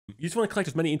You just want to collect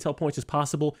as many intel points as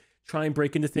possible. Try and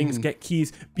break into things, get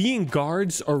keys. Being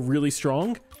guards are really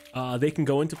strong. They can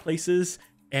go into places,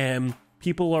 and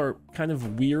people are kind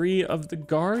of weary of the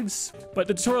guards. But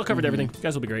the tutorial covered everything. You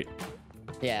guys will be great.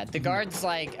 Yeah, the guards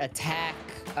like attack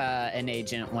an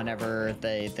agent whenever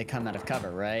they come out of cover,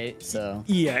 right? So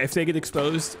yeah, if they get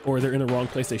exposed or they're in the wrong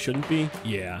place they shouldn't be,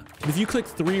 yeah. And if you click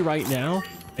 3 right now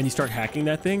and you start hacking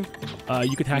that thing,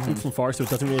 you could hack them from far, so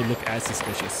it doesn't really look as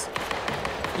suspicious.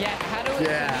 Yeah, how do we,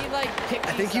 can we like pick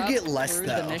I think you get less through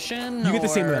though. the mission? You get the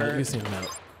same or- amount. You get the same amount.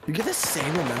 You get the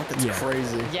same amount? That's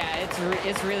crazy. Yeah,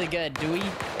 it's really good. Do we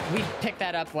pick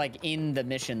that up like in the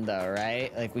mission though,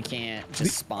 right? Like we can't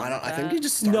just spawn. I think you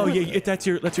just start No, with yeah, it. that's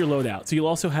your loadout. So you'll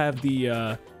also have the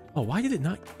oh, why did it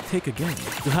not take again?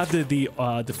 You'll have the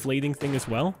deflating thing as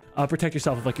well. Protect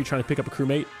yourself if like you're trying to pick up a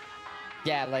crewmate.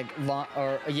 Yeah, like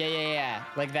yeah,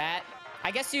 like that. I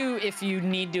guess if you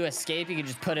need to escape, you can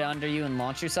just put it under you and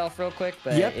launch yourself real quick.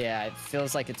 But yeah, it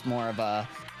feels like it's more of a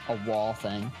wall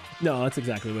thing. No, that's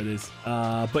exactly what it is.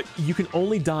 But you can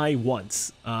only die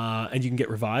once, and you can get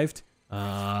revived.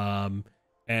 And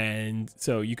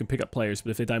so you can pick up players, but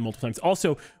if they die multiple times.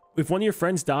 Also, if one of your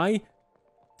friends die,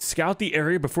 scout the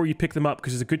area before you pick them up,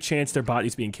 because there's a good chance their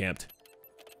body's being camped.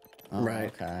 Oh,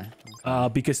 right. Okay.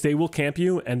 Because they will camp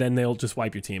you, and then they'll just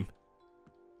wipe your team.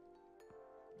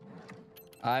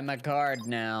 I'm a guard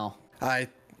now. I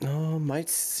might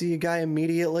see a guy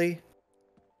immediately.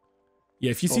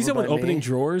 Yeah, if you see Over someone by opening me.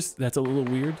 drawers, that's a little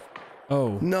weird.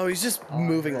 Oh. No, he's just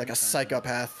moving like a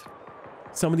psychopath.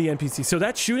 Some of the NPCs. So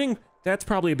that shooting, that's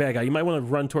probably a bad guy. You might want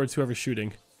to run towards whoever's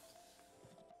shooting.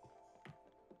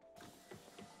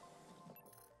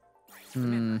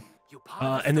 And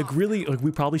the really, like,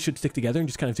 we probably should stick together and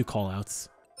just kind of do call outs.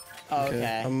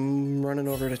 Okay. I'm running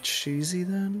over to Cheesy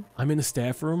then. I'm in the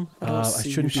staff room. I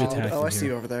see shouldn't you, be Shield. attacked. Oh, in I see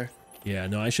here. you over there. Yeah,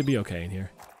 no, I should be okay in here.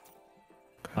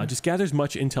 Just gather as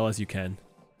much intel as you can.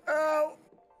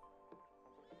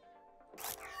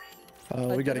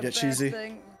 Oh, we gotta get Cheesy.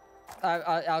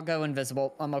 I'll go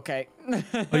invisible. I'm okay.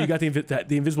 Oh, you got the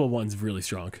invisible one's really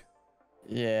strong.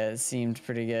 Yeah, it seemed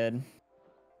pretty good.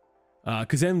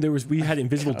 Because then we had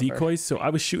invisible decoys, so I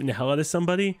was shooting the hell out of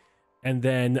somebody, and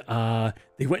then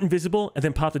they went invisible and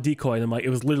then popped a decoy, and I'm like, it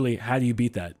was literally, how do you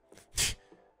beat that?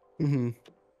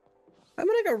 I'm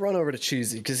gonna go run over to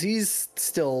Cheesy because he's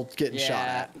still getting shot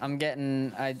at. I'm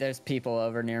getting. There's people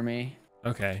over near me.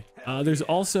 Okay. There's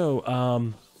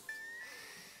also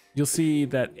you'll see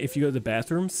that if you go to the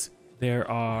bathrooms, there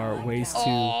are ways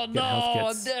to get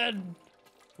health kits. I'm dead.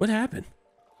 What happened?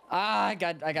 I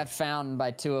got found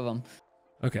by 2 of them.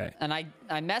 Okay. And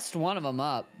I messed one of them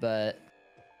up, but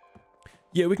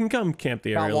Yeah, we can come camp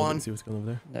the Got area one. and see what's going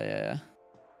over there. yeah.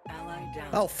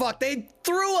 Oh fuck! They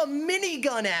threw a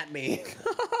minigun at me.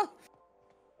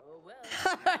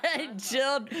 Alright,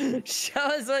 Chilled, show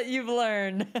us what you've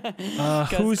learned.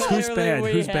 Who's bad?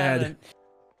 Who's bad?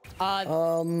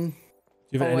 Um, Do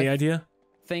you have any idea?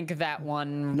 Think that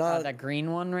one, Not- that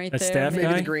green one right That there. staff maybe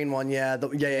guy? the green one. Yeah,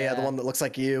 yeah, the one that looks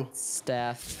like you.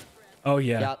 Staff. Oh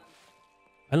yeah. Yep.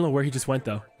 I don't know where he just went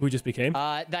though. Who he just became?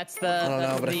 That's the I don't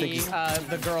know, but I think he's-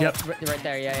 the girl Yep. right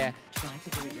there. Yeah.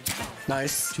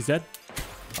 Nice. She's dead.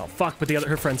 Oh fuck! But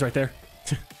her friend's right there.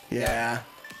 Yeah.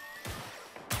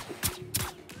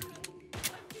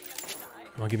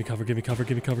 Come on, give me cover, give me cover,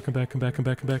 give me cover. Come back, come back, come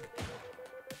back, come back.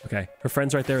 Okay, her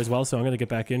friend's right there as well, so I'm gonna get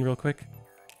back in real quick.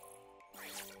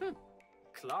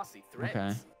 Classy threats.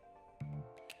 Okay.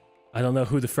 I don't know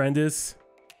who the friend is,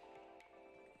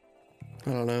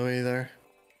 I don't know either.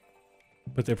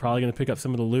 but they're probably gonna pick up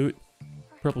some of the loot.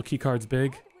 Purple key card's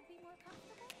big.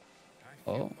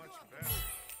 Oh.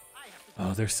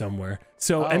 Oh, they're somewhere.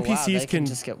 So Oh, NPCs wow, they can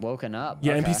just get woken up.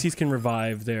 yeah, Okay. NPCs can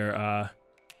revive their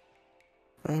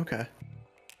Okay.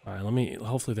 all right, let me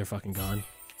hopefully they're fucking gone.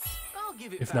 I'll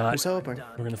give it If back not, when Who's hoping? done.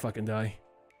 We're gonna fucking die.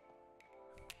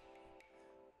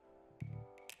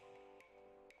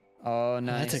 Oh,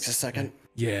 nice. That takes a second.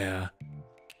 Yeah.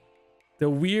 The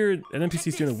weird an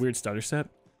NPC's doing a weird stutter step.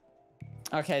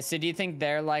 Okay, so do you think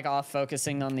they're like off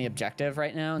focusing on the objective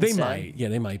right now? They instead? might. Yeah,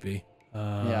 they might be.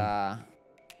 Yeah.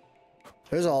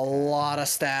 There's a lot of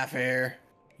staff here.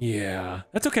 Yeah.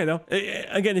 That's okay though.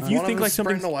 Again, if you One of think them's like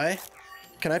something sprinting away.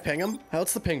 Can I ping him?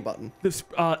 How's the ping button? the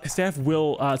staff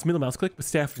will it's middle mouse click, but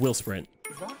staff will sprint.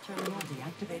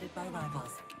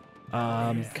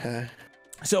 Okay.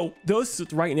 So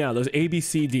those right now, those A, B,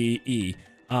 C, D, E,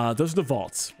 those are the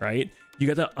vaults, right? You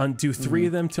got to undo 3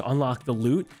 of them to unlock the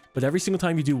loot, but every single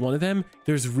time you do one of them,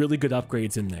 there's really good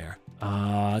upgrades in there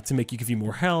to make you give you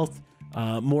more health,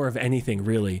 more of anything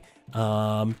really.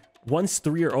 Once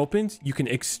 3 are opened, you can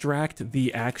extract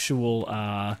the actual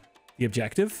the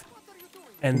objective,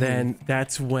 and then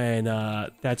that's when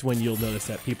you'll notice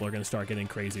that people are gonna start getting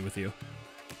crazy with you.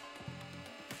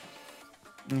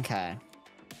 Okay.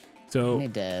 So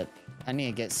I need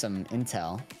to get some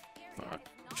intel. fuck,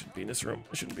 I shouldn't be in this room.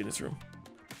 I shouldn't be in this room.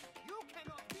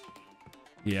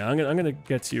 Yeah, I'm gonna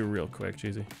get to you real quick,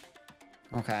 Cheesy.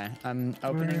 Okay, I'm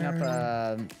opening up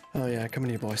Oh yeah, coming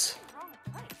to you, boys.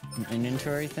 an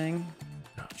inventory thing.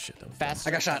 Oh shit, that was Fast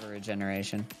I got shot.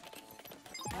 regeneration.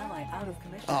 Ally out of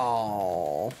commission.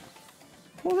 Oh,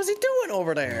 what was he doing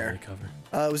over there? cover.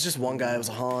 It was just one guy. It was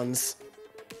Hans.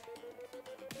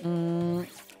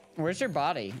 Where's your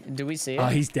body? Do we see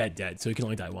it? He's dead, so he can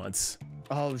only die once.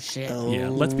 Oh shit. Oh, Yeah,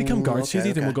 let's become guards, okay,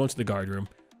 Cheesy, then okay. we'll go into the guard room.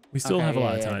 We still Okay, have a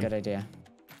lot yeah, of time. Good idea.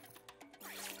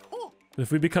 If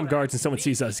we become guards and someone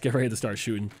sees us, get ready to start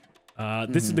shooting.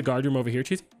 This is the guard room over here,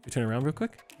 Cheesy. You turn around real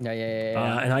quick.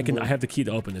 Yeah. And I have the key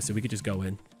to open this, so we could just go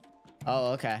in.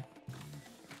 Oh, okay.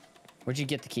 Where'd you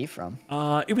get the key from?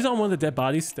 It was on one of the dead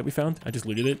bodies that we found. I just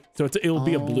looted it. So it'll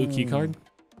be a blue key card.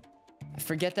 I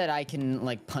forget that I can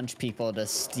like punch people to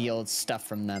steal stuff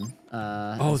from them.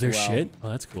 Oh, there's shit? Oh,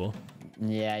 that's cool.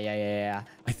 Yeah.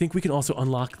 I think we can also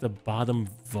unlock the bottom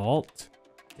vault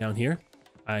down here.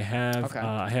 I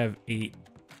have 8.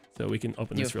 So we can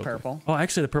open You this have real purple? quick. Oh,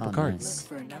 actually, the purple card. Nice.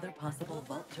 For another possible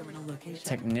vault terminal location.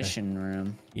 Technician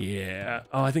room. Yeah.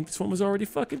 Oh, I think this one was already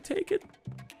fucking taken.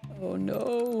 Oh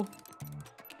no.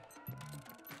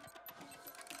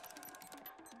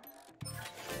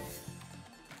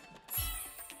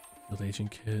 Field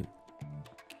agent kit.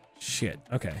 Shit.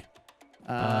 Okay.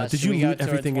 Did should you we go loot towards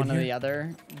everything in one of here? the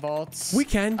other vaults? We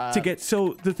can to get.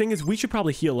 So the thing is, we should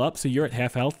probably heal up. So you're at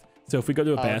half health. So if we go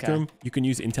to a okay. bathroom, you can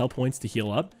use intel points to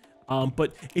heal up.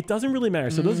 But it doesn't really matter.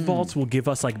 So those vaults will give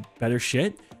us like better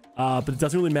shit. But it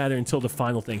doesn't really matter until the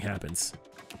final thing happens.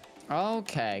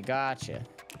 Okay, gotcha.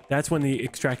 That's when the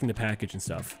extracting the package and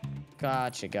stuff.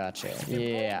 Gotcha.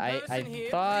 Yeah, I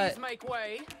thought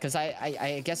because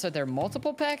I guess are there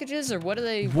multiple packages or what are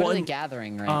they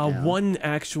gathering right now? One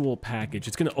actual package.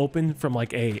 It's gonna open from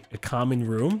like a common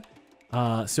room.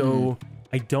 So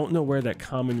I don't know where that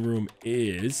common room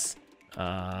is.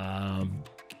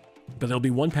 But there'll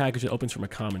be one package that opens from a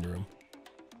common room.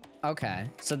 Okay,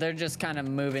 so they're just kind of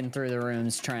moving through the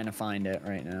rooms trying to find it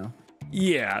right now.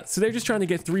 Yeah, so they're just trying to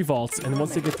get 3 vaults, and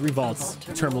once they get 3 vaults,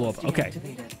 the terminal will open. Okay,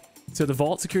 so the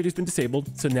vault security has been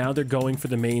disabled, so now they're going for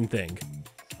the main thing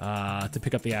to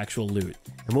pick up the actual loot.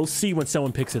 And we'll see when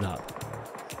someone picks it up.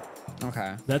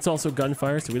 Okay. That's also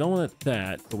gunfire, so we don't want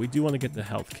that, but we do want to get the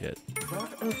health kit.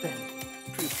 Vault open.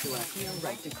 Prove to us your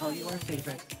right to call you our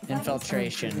favorite.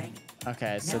 Infiltration.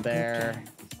 Okay, so they're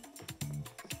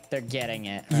getting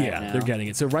it right Yeah, now. they're getting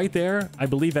it. So right there, I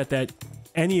believe that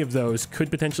any of those could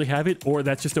potentially have it, or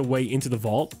that's just a way into the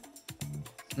vault.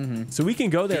 So we can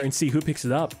go there and see who picks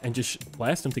it up and just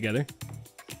blast them together.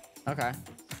 Okay.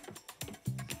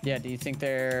 Yeah, do you think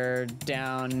they're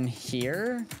down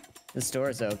here? This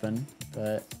door's open,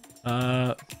 but...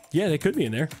 Yeah, they could be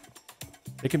in there.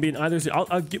 They can be in either.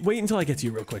 I'll wait until I get to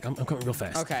you real quick. I'm coming real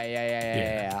fast. Okay,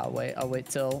 yeah. I'll wait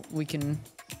till we can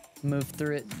move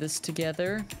through this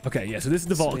together. Okay, yeah, so this is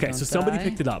the vault. we Okay, don't so somebody die.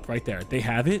 picked it up right there. They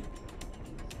have it.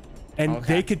 And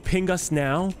Okay. they could ping us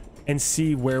now and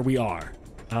see where we are.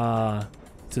 So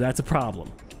that's a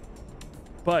problem.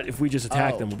 But if we just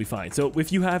attack them, we'll be fine. So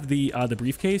if you have the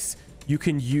briefcase, you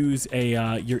can use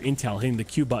your intel, hitting the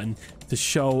Q button to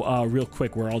show real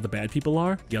quick where all the bad people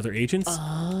are, the other agents.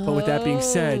 But with that being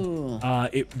said,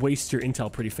 it wastes your intel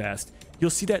pretty fast. You'll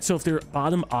see that. So if their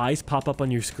bottom eyes pop up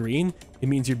on your screen, it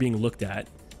means you're being looked at.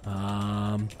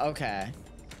 Okay.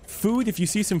 Food, if you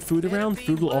see some food around,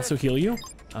 food will also heal you.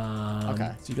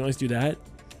 Okay. So you can always do that.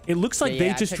 It looks like Yeah, they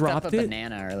I just picked up dropped a it.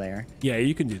 banana earlier. Yeah,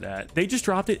 you can do that. They just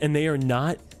dropped it, and they are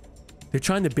not. They're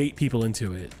trying to bait people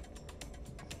into it.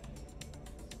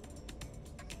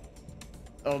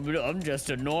 I'm just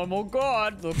a normal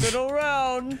god looking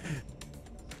around.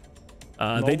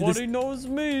 Nobody knows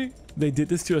me. They did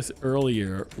this to us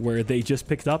earlier, where they just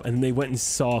picked it up, and then they went and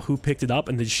saw who picked it up,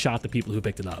 and they shot the people who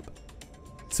picked it up.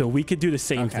 So we could do the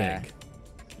same thing.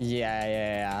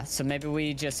 Yeah. So maybe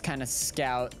we just kind of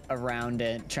scout around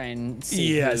it, try and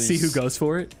see. Yeah, see who goes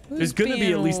for it. There's gonna be at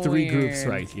being least 3 groups weird.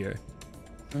 right here.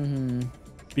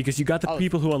 Because you got the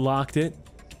people who unlocked it.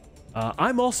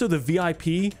 I'm also the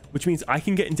VIP, which means I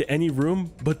can get into any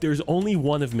room, but there's only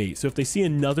one of me. So if they see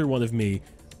another one of me,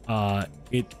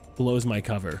 it blows my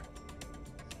cover.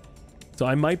 So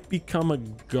I might become a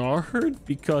guard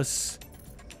because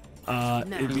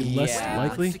it'd be less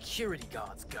likely. Security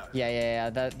guards go. Yeah.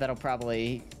 That'll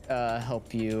probably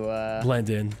help you. Blend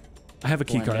in. I have a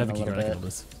key Blend card. I in have a a key card. little I can bit. do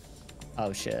this.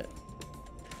 Oh shit.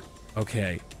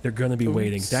 Okay, they're gonna be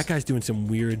waiting. That guy's doing some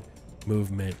weird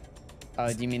movement.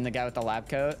 Oh, do you mean the guy with the lab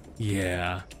coat?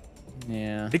 Yeah.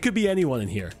 Yeah. It could be anyone in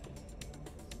here.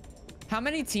 How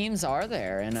many teams are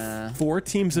there in a... 4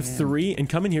 teams of 3, and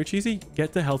come in here, Cheesy.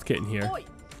 Get the health kit in here. Oi!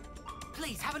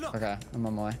 Please have a look. Okay, I'm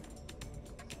on my way.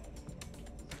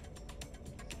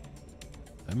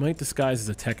 I might disguise as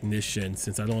a technician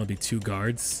since I don't want to be 2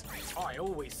 guards. I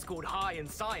always scored high in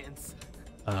science.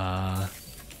 I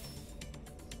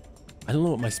don't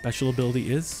know what my special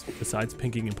ability is besides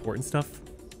pinging important stuff.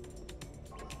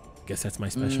 Guess that's my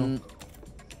special.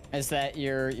 Is that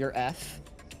your F?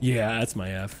 Yeah, that's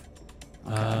my F.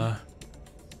 Okay.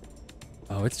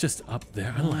 Oh, it's just up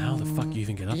there. I don't know how the fuck you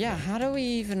even get up Yeah, there. how do we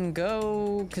even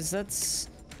go? Because that's...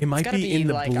 It might gotta be in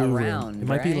the like blue around, room. It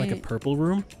might be like a right? purple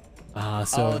room. Oh,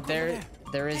 So there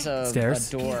is a Stairs?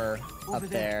 door up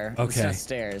there. It's Okay. not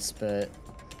stairs, but...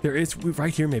 there is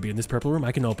right here, maybe in this purple room.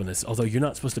 I can open this. Although you're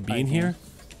not supposed to be in here.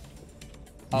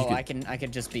 Oh, could- I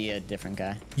could just be a different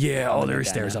guy. Yeah. I'm Oh, a there new are guy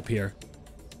stairs now. up here.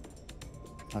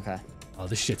 Okay. Oh,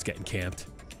 this shit's getting camped.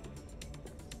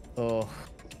 Oh.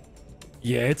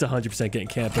 Yeah, it's 100% getting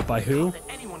camped. But by who? Let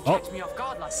anyone Oh. catch me off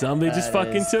guard like Somebody just That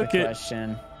fucking is the took it.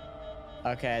 question.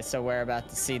 Okay, so we're about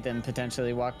to see them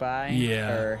potentially walk by? Yeah.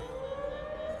 Or...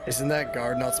 Isn't that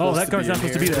guard not supposed that to guard's be not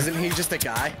in supposed to be here? there. Isn't he just a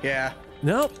guy? Yeah.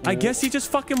 Nope. I guess he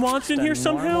just fucking wants in the here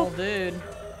somehow. normal dude.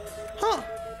 Huh.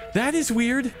 That is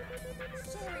weird.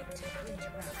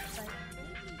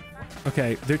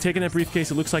 Okay, they're taking that briefcase.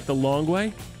 It looks like the long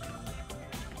way.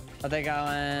 Are they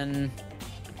going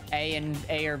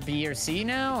A or B or C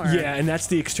now? Or? Yeah, and that's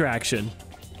the extraction.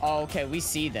 Oh, okay, we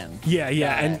see them. Yeah,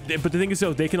 Got but the thing is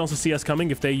though, they can also see us coming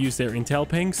if they use their intel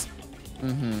pings.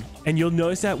 And you'll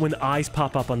notice that when the eyes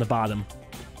pop up on the bottom,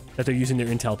 that they're using their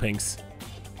intel pings.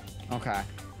 Okay.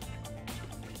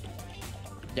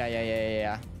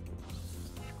 Yeah.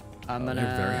 I'm gonna...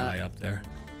 They're very high up there.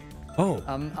 Oh,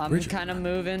 I'm Bridget. kind of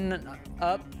moving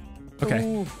up. Okay.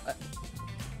 Ooh.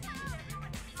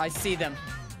 I see them.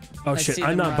 Oh I shit, see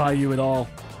I'm them not by running. you at all.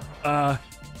 I'm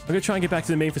gonna try and get back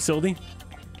to the main facility.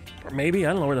 Or maybe,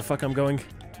 I don't know where the fuck I'm going.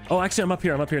 Oh, actually, I'm up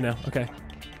here now. Okay.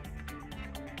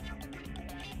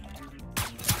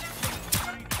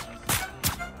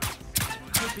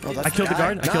 Oh, that's I killed the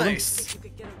guard. I killed him. Nice.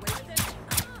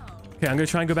 Okay, I'm gonna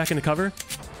try and go back into cover.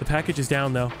 The package is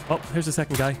down though. Oh, here's the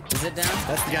second guy. Is it down?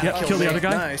 That's the guy Yep, that kill the me. other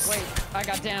guy. Nice. Wait, I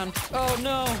got down. Oh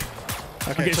no.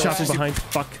 Okay, I'm getting so shot from it's just- behind.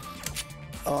 Fuck.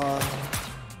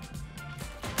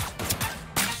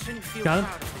 shouldn't feel Got him?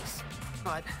 proud of this,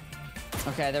 but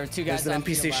Okay, there were 2 guys. There's an off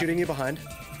to the NPC left. shooting you behind.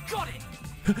 got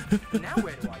it. Now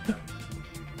where do I go?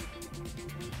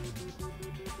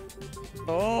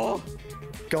 Oh,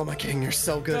 Go, my king. You're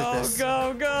so good at this.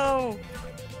 go!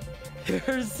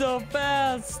 You're so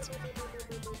fast.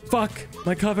 Fuck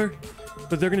my cover.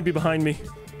 But they're gonna be behind me.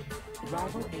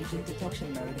 Rival agent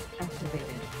detection mode activated.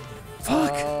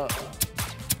 Fuck.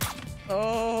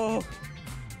 Oh,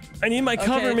 I need my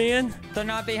cover, okay. man. they're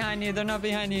not behind you. They're not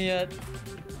behind you yet.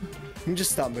 Can you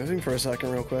just stop moving for a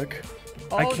second real quick?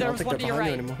 Oh, can't there was think one they're to your behind you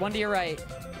right. anymore. One to your right.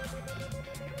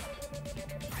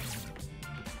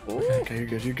 Okay, you're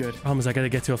good. You're good. Problem is I gotta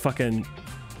get to a fucking...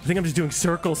 I think I'm just doing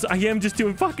circles. I am just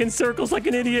doing fucking circles like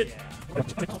an idiot.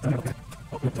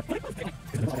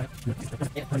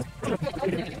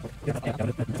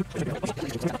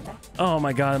 Oh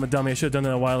my god, I'm a dummy. I should have done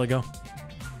that a while ago.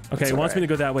 Okay, it wants me to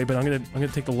go that way, but I'm gonna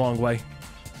take the long way.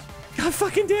 God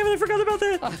fucking damn it, I forgot about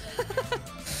that.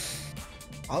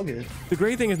 All good. The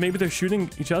great thing is maybe they're shooting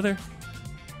each other.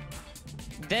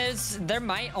 There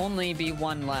might only be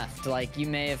one left. Like you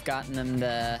may have gotten them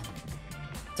to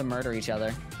murder each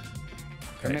other.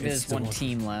 Or Okay, maybe it's there's still one one.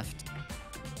 team left.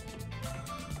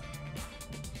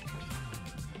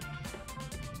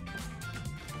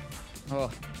 Oh,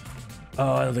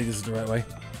 Oh, I don't think this is the right way.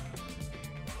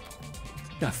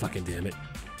 God fucking damn it.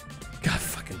 God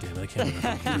fucking damn it, I can't believe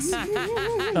I do this.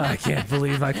 Oh, I can't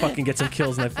believe I fucking get some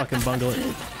kills and I fucking bungle it.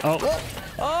 Oh,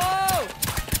 oh,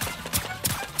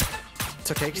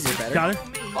 It's okay, because you're better. got her.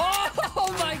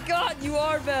 oh my God! You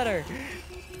are better.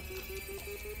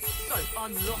 So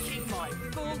unlocking my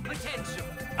full potential.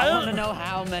 I want to know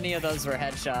how many of those were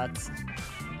headshots.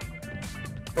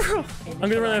 I'm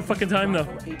gonna run out of fucking time though.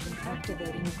 Rival agent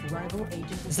activating. Rival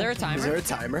agent Is there a Is timer? there a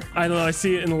timer? I don't know, I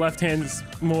see it in the left hand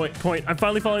point. I'm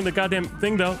finally following the goddamn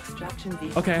thing though. extraction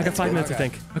vehicle. Okay, I got 5 minutes to Okay.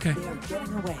 think. Okay. They are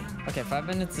getting away. Okay, 5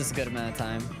 minutes is a good amount of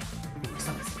time.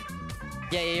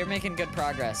 Yeah, you're making good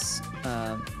progress.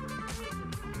 Rival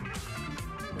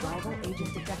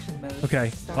agent detection mode. Okay.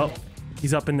 Oh, started.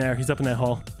 he's up in there. He's up in that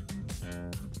hall.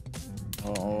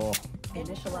 Oh.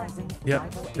 Initializing Yep,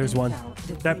 rival there's one.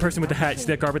 intel. That person with the hat. See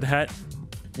that guard with the hat?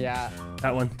 Yeah.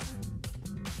 That one.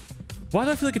 Why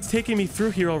do I feel like it's taking me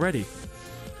through here already?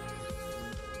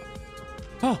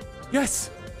 Oh, yes.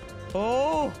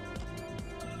 Oh,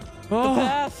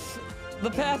 Oh, the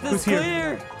path Who's is here?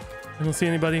 clear. I don't see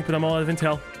anybody, but I'm all out of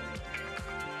intel.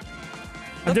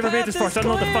 I've never made this far, so I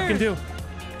don't know what to fucking do.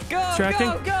 Go, Extracting?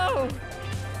 go.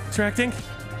 Extracting.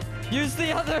 Use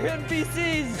the other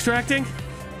NPCs. Extracting.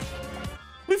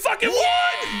 We fucking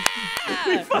won!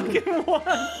 We fucking won!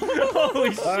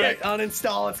 Holy shit! All right,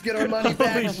 uninstall. Let's get our money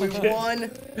back. Holy We shit.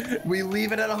 won. We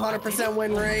leave it at 100%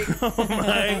 win rate. Oh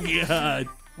my god!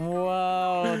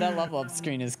 Whoa, that level up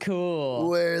screen is cool.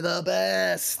 We're the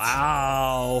best.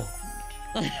 Wow!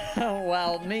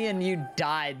 Well, me and you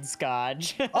died,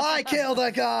 Skadj. I killed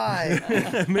a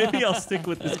guy. Maybe I'll stick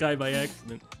with this guy by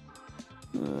accident.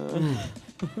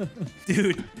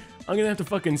 Dude, I'm gonna have to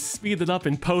fucking speed it up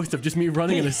in post of just me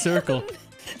running in a circle.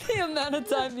 The amount of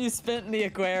time you spent in the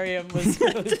aquarium was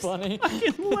really funny.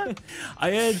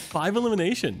 I had 5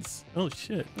 eliminations. Oh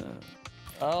shit.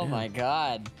 Oh my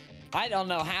god. I don't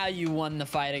know how you won the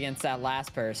fight against that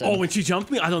last person. Oh, when she jumped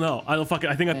me? I don't know. I don't fucking.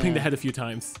 I think I pinged Yeah. ahead a few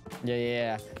times.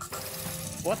 Yeah.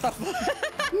 What the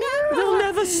fuck? They'll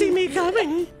never see me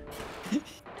coming.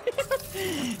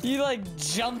 You like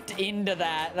jumped into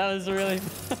that. That was really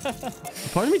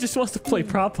Part of me just wants to play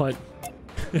prop hunt.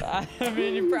 I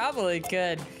mean, you probably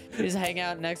could. Just hang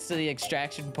out next to the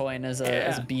extraction point as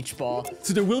a beach ball.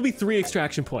 So there will be 3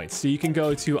 extraction points, so you can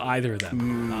go to either of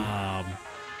them.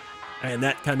 And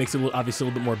that kind of makes it obviously a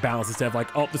little bit more balanced instead of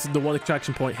like, oh, this is the one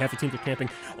extraction point, half the teams are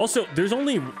camping. Also, there's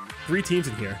only 3 teams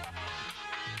in here.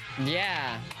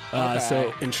 Yeah.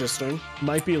 So Interesting.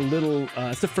 might be a little,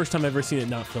 it's the first time I've ever seen it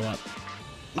not fill up.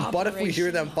 But if we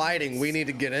hear them fighting, we need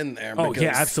to get in there. Oh, yeah,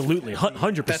 because absolutely.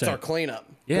 100%. That's our cleanup.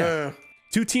 Yeah.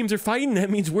 2 teams are fighting,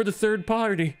 that means we're the third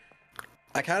party.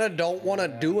 I kind of don't want to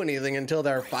do anything until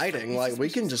they're fighting. Like, we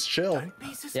can just chill.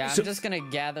 Yeah, I'm just gonna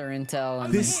gather intel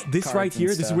and This cards right and here,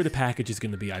 this is stuff. where the package is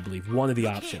going to be, I believe. One of the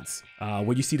options.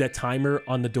 Where you see that timer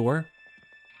on the door.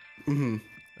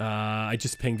 I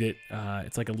just pinged it.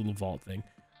 It's like a little vault thing.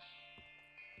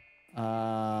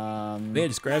 Yeah,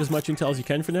 just grab as much intel as you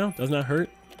can for now. Does not hurt.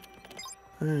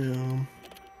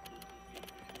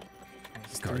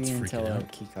 Card's 3 freaking intel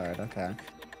out. key card. Okay.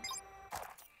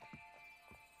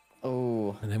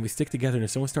 Oh, And then we stick together, and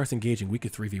if someone starts engaging, we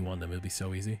could 3v1 them. It'll be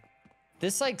so easy.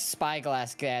 this like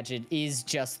spyglass gadget is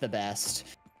just the best.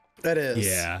 It is.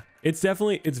 Yeah, it's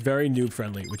very noob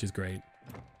friendly, which is great.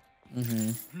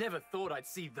 Never thought I'd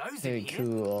see those Very in here.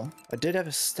 cool. I did have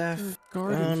a staff.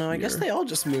 Guard Oh in no, I guess here. they all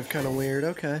just move kind of weird.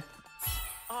 Okay.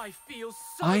 I feel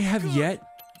so I have good. yet,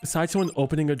 besides someone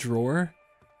opening a drawer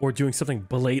or doing something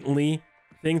blatantly,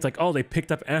 things like, oh, they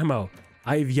picked up ammo.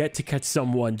 I have yet to catch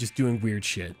someone just doing weird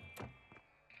shit.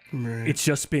 Right. It's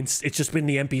just been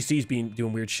the NPCs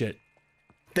doing weird shit.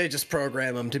 They just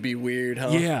program them to be weird, huh?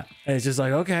 Yeah, and it's just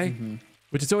like, okay.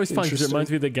 Which is always fun because it Interesting.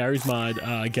 reminds me of the Gary's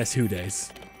mod Guess Who days.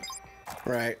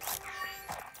 Right.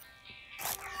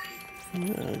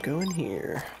 Go in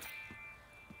here.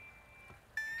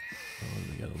 Oh,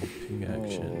 we got a little ping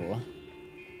action. Oh.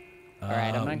 All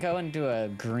right, I'm gonna go into a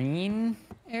green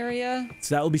area.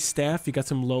 So that will be staff. You got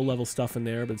some low level stuff in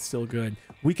there, but it's still good.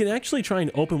 We can actually try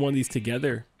and open one of these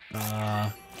together.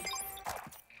 Like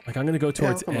I'm gonna go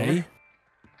towards come A. over.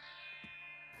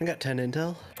 I got 10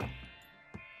 intel.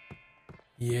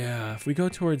 Yeah, if we go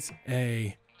towards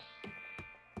A.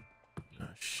 Oh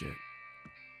shit.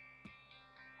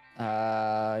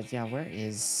 Yeah, where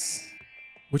is?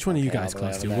 Which one are you Okay, guys all the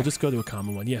way close over to? there. We'll just go to a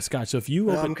common one. Yeah, Scott. So if you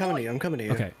No, open, I'm coming to you. I'm coming to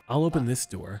you. okay, I'll open this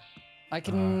door. I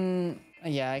can.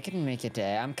 Yeah, I can make it to.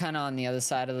 I'm kind of on the other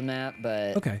side of the map,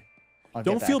 but Okay. I'll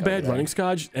Don't get feel back bad over there. running,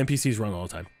 Skadj. NPCs run all the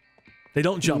time. They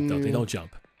don't jump though. They don't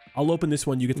jump. I'll open this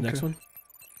one. You get the next one.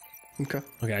 Okay.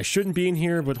 Okay, I shouldn't be in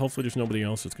here, but hopefully there's nobody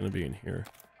else that's gonna be in here.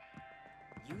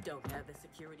 You don't have the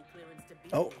security clearance to be.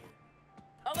 Oh.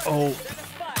 Oh. There's a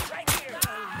spy right here.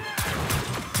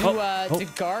 Do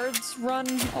guards run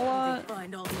a lot?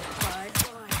 Find all these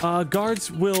spies. Guards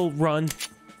will run.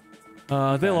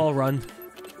 They'll all run.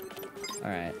 All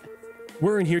right.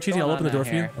 We're in here, Cheesy. Going I'll on open the door now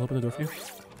for you. here. I'll open the door for you.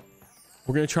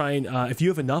 We're gonna try and if you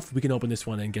have enough, we can open this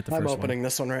one and get the I'm first opening one.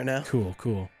 this one right now. Cool,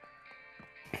 cool.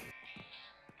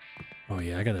 Oh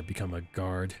yeah, I gotta become a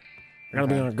guard. I gotta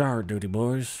be on a guard duty,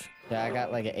 boys. Yeah, I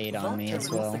got like an 8 on Vault me as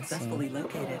terminal well. successfully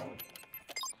located.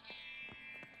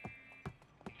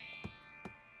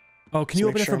 Oh, can you Just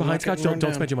open make it sure from I'm behind, not Scotch? getting Don't run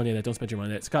down. spend your money on that. Don't spend your money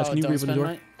on that. Scotch, Oh, can you don't reopen the spend door?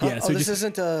 money? Yeah. Oh, So this just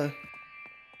isn't Oh,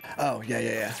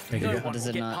 yeah. thank you. What does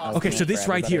it not? Okay, open so it this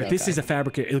for right here, everybody? this is a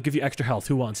fabricator. It'll give you extra health.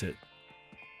 Who wants it?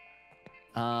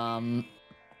 Not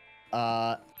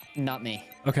me.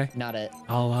 Okay. Not it.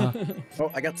 I'll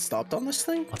Oh, I got stopped on this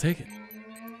thing? I'll take it.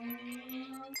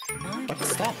 What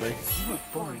stop me? You were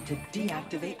born to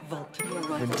deactivate vault. Your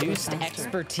rifle Reduced faster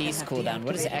expertise and have cooldown.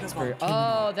 What is deactivated expert? the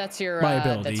vault Oh, that's your My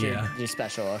ability, that's yeah. your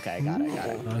special. Okay, got it. Got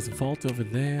it. There's a vault over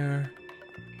there.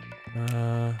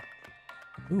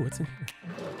 Ooh, what's in here?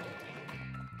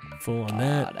 Full on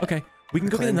that. Got it. Okay, we can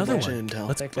go get Claim another bunch of one. intel.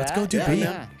 Let's Like go that? do yeah, B.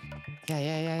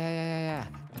 Yeah.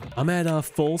 I'm at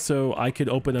full, so I could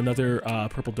open another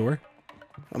purple door.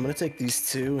 I'm gonna take these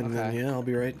two, and then Okay. yeah, I'll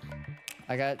be right.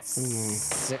 I got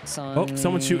 6 on. Oh,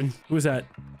 someone's shooting. Who was that?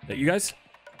 That you guys?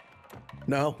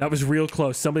 No. That was real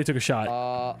close. Somebody took a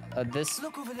shot. This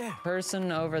Look over there.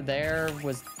 person over there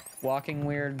was walking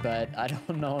weird, but I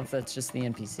don't know if that's just the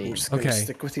I'm NPC. just gonna Okay.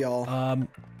 stick with y'all.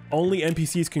 Only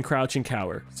NPCs can crouch and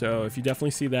cower. So if you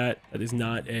definitely see that, that is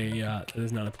not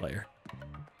a player.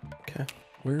 Okay.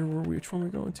 Where were we? Which one are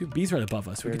we going to? B's right above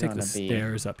us. We We're can take the going to B.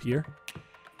 stairs up here.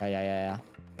 Yeah.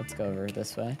 Let's go over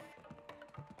this way.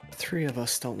 3 of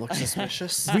us don't look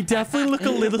suspicious. We definitely look a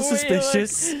little We look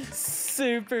suspicious.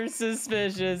 Super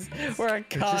suspicious. We're a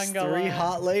Just conga 3 line.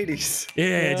 hot ladies.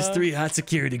 Yeah, just 3 hot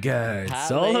security guards.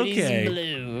 Hot All ladies in okay.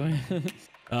 blue.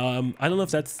 I don't know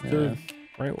if that's the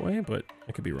right way, but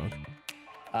I could be wrong.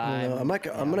 I'm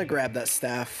gonna grab that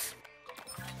staff.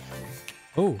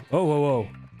 Oh.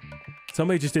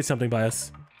 Somebody just did something by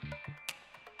us.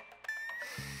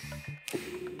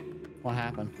 What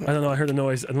happened? I don't know. I heard a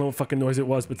noise. I don't know what fucking noise it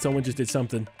was, but someone just did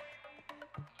something.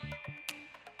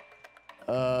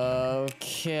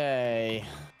 Okay.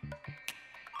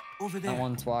 Over That there.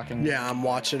 one's walking. Yeah, I'm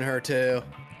watching her too.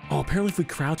 Oh, apparently if we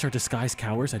crouch, our disguise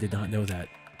cowers. I did not know that.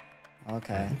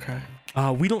 Okay. Okay.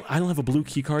 I don't have a blue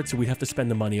key card, so we'd have to spend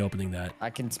the money opening that. I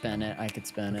can spin it. I could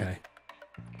spin Okay. it.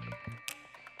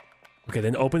 Okay,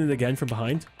 then open it again from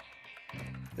behind.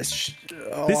 This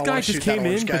This guy just came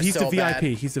in, but he's the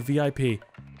VIP. He's the VIP.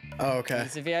 Oh, okay.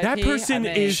 Is it VIP? That person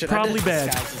is Should I probably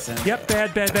bad. disguise as him. Yep,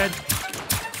 bad.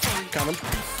 Coming.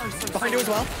 Behind you as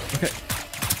well. Okay.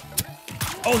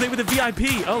 Oh, they were the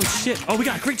VIP. Oh, shit. Oh, we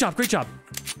got it. Great job.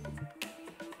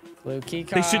 Blue key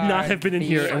card. They should not have been in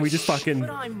here, and we just fucking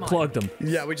plugged them.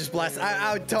 Yeah, we just blasted.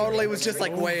 I totally was just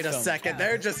like, wait a second.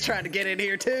 They're just trying to get in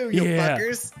here too, you Yeah.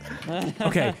 fuckers.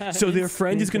 Okay, so their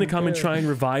friend is going to come and try and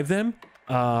revive them.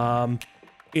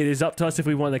 It is up to us if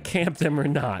we want to camp them or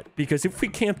not, because if we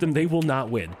camp them, they will not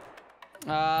win.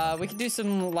 We can do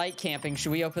some light camping.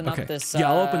 Should we open Okay. up this?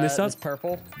 Yeah, I'll open this up. This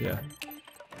purple. Yeah.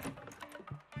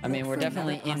 I mean, we're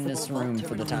definitely in this room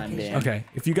for the time being. Okay,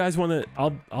 if you guys want to,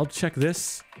 I'll check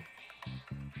this.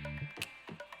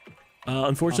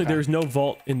 Unfortunately, Okay. there's no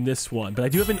vault in this one, but I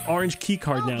do have an orange key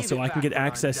card now, give so it I can back get when I'm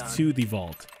access done. to the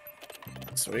vault.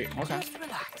 Sweet. Okay. Just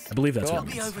relax. I believe that's Cool. what I'll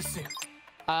it be means. over soon.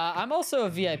 I'm also a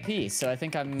VIP, so I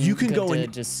think I'm. You can good go to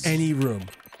in just. any room,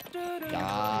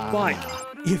 Ah.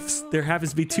 but if there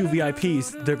happens to be 2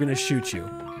 VIPs, they're gonna shoot you,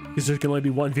 because there can only be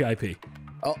 1 VIP.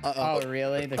 Oh,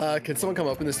 really? Can someone come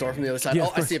open this door from the other side? Yeah, of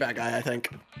I course. see a bad guy, I think.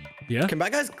 Yeah. Can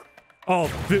bad guys? Oh,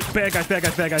 bad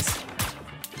guys.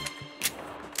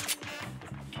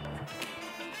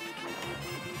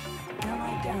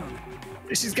 Ally down.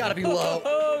 She's gotta be low.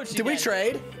 Oh, she Did we got-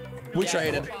 trade? We Yeah.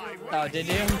 traded. Oh, did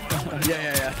you?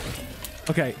 Yeah.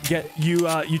 Okay, you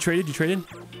traded. Do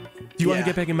you want to Yeah.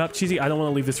 get back him up, Cheesy? I don't want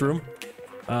to leave this room.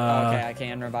 Okay, I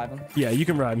can revive him. Yeah, you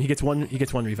can revive him. He gets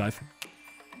one revive.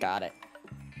 Got it.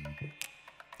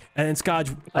 And then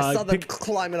Skadj, I saw them pick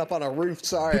climbing up on a roof.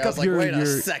 Sorry, pick I was up like, wait a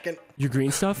second. your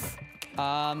green stuff.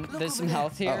 There's some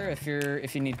health here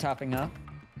if you need topping up.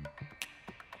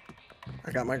 I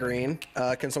got my green.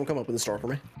 Can someone come open the store for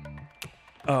me?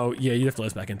 Oh yeah, you have to let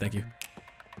us back in. Thank you.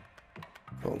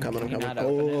 Oh, I'm coming. Can you not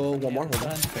Oh, open it? one more.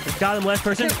 Yeah, Got him. Last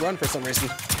person. Can't run for some reason.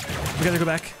 We gotta go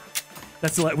back.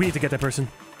 That's the we need to get that person.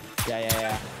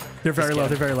 Yeah. They're very low. get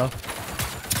They're very low.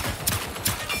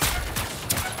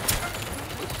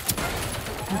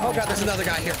 Oh god, there's another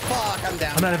guy here. Fuck, I'm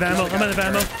down. I'm out of ammo. Another I'm guy.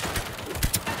 out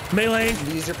of ammo. Melee.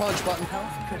 Use your punch button.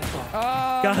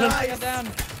 Oh, Got him. I got down.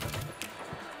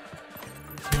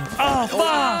 Oh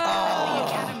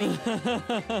fuck!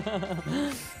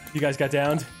 You guys got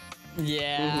downed.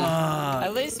 Yeah.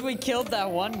 At least we killed that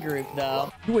one group,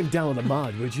 though. You wouldn't down on the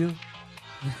mod, would you?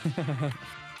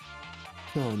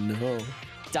 Oh no.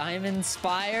 Diamond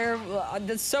Spire.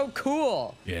 That's so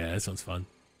cool. Yeah, that sounds fun.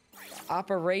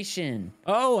 Operation.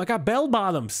 Oh, I got bell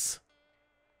bottoms.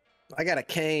 I got a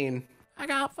cane. I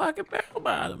got fucking bell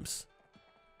bottoms.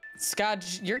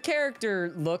 Skadj, your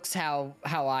character looks how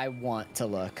I want to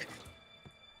look.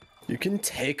 You can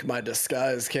take my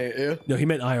disguise, can't you? No, he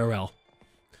meant IRL.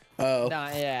 Oh. No,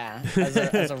 yeah,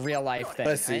 as a real life thing.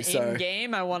 I see, sorry. In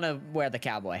game, I want to wear the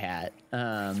cowboy hat.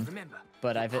 Remember,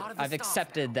 But part of the I've staff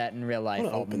accepted that in real life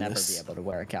wanna I'll open never this. be able to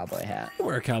wear a cowboy hat. You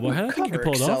wear a cowboy hat. I think you Cover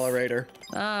can pull it off. accelerator.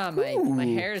 My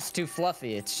hair is too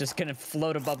fluffy. It's just gonna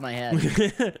float above my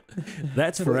head.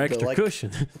 That's for extra like-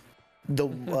 cushion.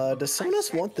 Does someone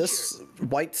else want this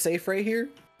white safe right here?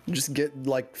 Just get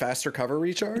like faster cover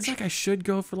It's recharge. like I should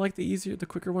go for like the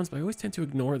quicker ones, but I always tend to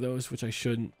ignore those, which I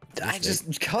shouldn't. I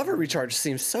just cover recharge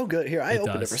seems so good. Here, I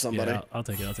opened it for somebody. Yeah, I'll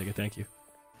take it. I'll take it. Thank you.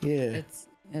 Yeah.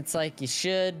 It's like you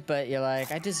should, but you're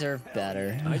like, I deserve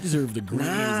better. I deserve the greens or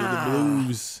the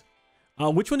blues.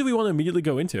 Which one do we want to immediately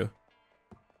go into?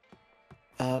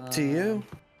 Up to you.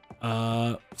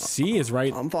 C is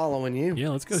right. I'm following you. Yeah,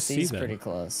 let's go C C's then. pretty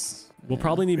close. We'll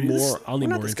probably need more. I'll need We're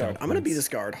not more this guard. intel I'm gonna be points. this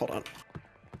guard. Hold on.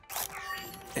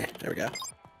 There we go.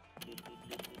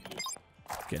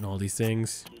 Getting all these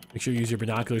things. Make sure you use your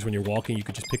binoculars when you're walking. You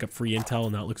could just pick up free intel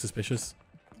and not look suspicious.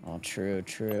 Oh, true.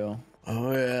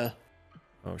 Oh yeah.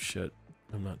 Oh shit.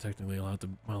 I'm not technically allowed to.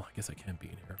 Well, I guess I can be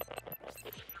in here.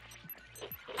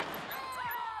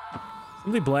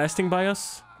 Somebody blasting by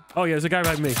us? Oh yeah, there's a guy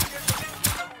right by me.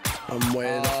 I'm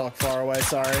way the fuck far away.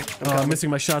 Sorry. I'm missing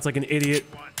my shots like an idiot.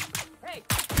 Hey,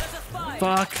 there's a spy.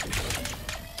 Fuck.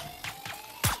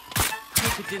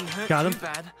 Hope it didn't hurt Got him. too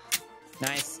bad.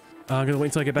 Nice. I'm gonna wait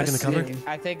until I get back in the cover.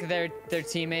 I think their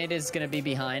teammate is gonna be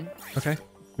behind. Okay.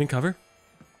 I'm in cover.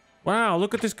 Wow,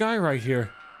 look at this guy right here.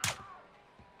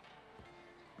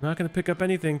 Not gonna pick up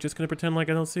anything, just gonna pretend like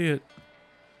I don't see it.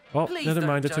 Oh, Please never don't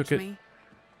mind, I judge took it. me.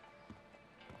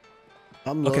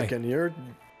 I'm Okay. looking. You're.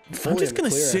 I'm fully just in gonna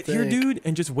the clear, I sit here, think. dude,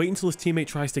 and just wait until his teammate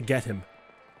tries to get him.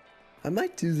 I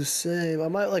might do the same. I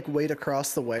might like wait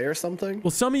across the way or something.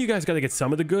 Well, some of you guys gotta get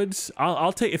some of the goods.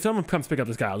 I'll take, if someone comes pick up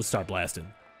this guy, I'll just start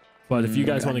blasting. But if you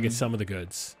guys want to get some of the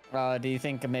goods. Do you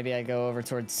think maybe I go over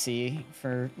towards C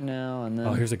for now and then?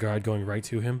 Oh, here's a guard going right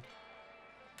to him.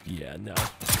 Yeah, no.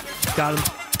 Got him.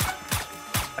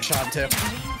 I shot him too.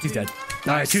 He's dead.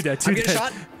 All right, two dead, two I'm getting dead.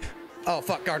 shot. Oh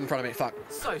fuck! Guard in front of me. Fuck.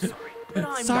 So sorry, but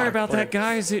I'm Sorry not. about that,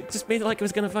 guys. It just made it like it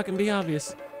was gonna fucking be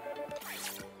obvious.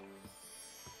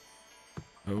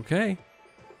 Okay.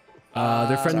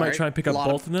 Their friend might sorry. try and pick up Lot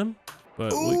of- both of them,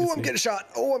 but we can Ooh, I'm see. getting shot.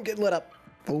 Oh, I'm getting lit up.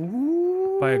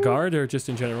 Ooh. By a guard or just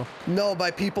in general? No,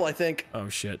 by people. I think. Oh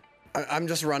shit. I'm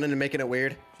just running and making it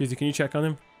weird. Cheesy, can you check on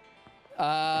him?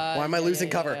 Why am I losing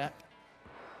cover?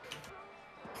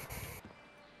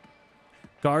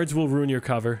 Guards will ruin your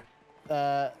cover.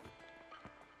 Oh.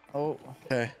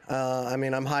 Okay. I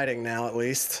mean, I'm hiding now at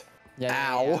least. Yeah.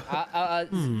 Ow.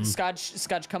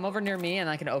 Skadj, come over near me and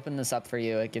I can open this up for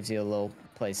you. It gives you a little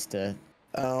place to.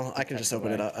 Oh, I can just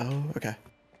open it up. Oh, okay.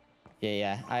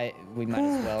 Yeah. We might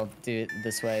as well do it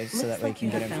this way so that we can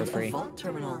get in for free. Vault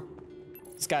terminal.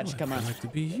 Skadj, come on. I'd like to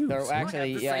be you. Or sir.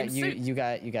 actually, the yeah, same suit. you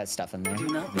got stuff in there. Do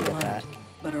not You be get that. alarmed,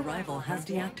 but a rival has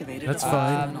deactivated That's a vault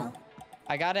fine. terminal.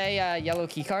 I got a yellow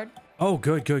key card. Oh,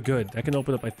 good. I can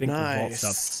open up, I think, the vault Nice.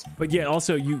 stuff. But yeah,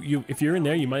 also, you if you're in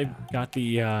there, you might have got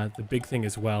the big thing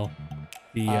as well.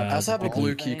 The I also have a big blue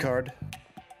loot. key card.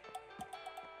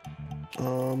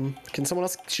 Can someone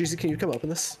else? Cheesy, can you come open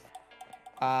this?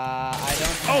 I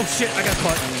don't. Oh shit! I got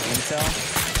caught. Any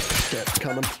intel. Shit,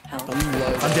 coming. Help. I'm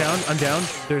low. I'm down.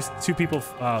 There's two people.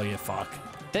 Oh yeah, fuck.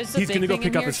 There's a He's big gonna go thing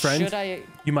pick in up here. his friend. Should I?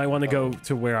 You might want to go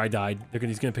to where I died.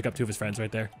 He's gonna pick up two of his friends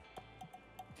right there.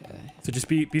 Okay. So just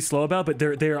be slow about. But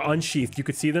they're unsheathed. You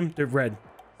could see them. They're red.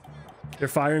 They're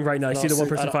firing right now. You see the one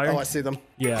person firing? Oh, I see them.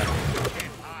 Yeah.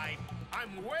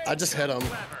 I just hit them.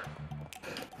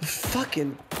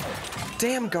 Fucking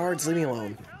damn guards, leave me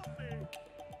alone.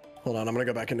 Hold on, I'm gonna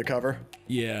go back into cover.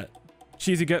 Yeah.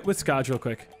 Cheesy, get with Skadj real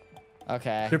quick.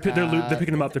 Okay. They're picking them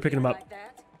up. They're picking them up. Like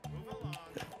that?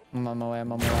 I'm on my way.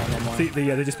 I'm on my way. See,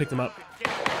 they just picked them up.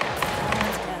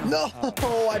 No,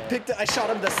 I shot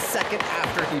him the second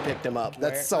after he picked him up.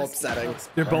 That's so upsetting.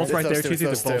 They're both It's right those there, two, Cheesy.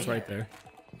 They're it's those both two. right there.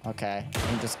 Okay.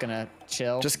 I'm just gonna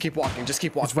chill. Just keep walking. Just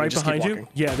keep walking. It's right just keep behind you. walking.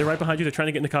 Yeah, they're right behind you. They're trying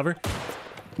to get in the cover.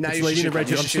 Now It's you lady should in the shoot red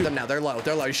them. You should shoot jumpsuit. them now. They're low.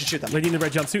 They're low. You should shoot them. Lady in the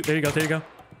red jumpsuit. There you go. There you go.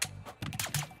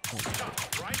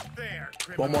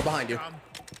 One more behind you.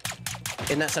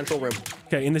 In that central room.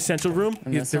 Okay, in the central room,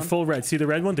 this they're one? full red. See the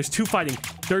red one? There's two fighting.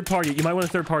 Third party. You might want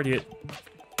to third party it.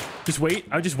 Just wait.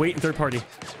 I would just wait and third party.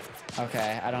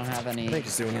 Okay. I don't have any. I think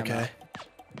he's doing ammo. okay.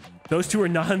 Those two are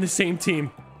not on the same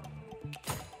team.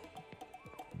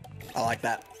 I like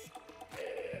that.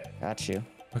 Got you.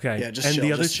 Okay. Yeah, just and chill,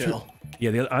 the other just chill.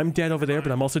 Yeah, I'm dead over there,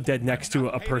 but I'm also dead next to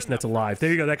a person that's alive. There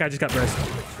you go. That guy just got res.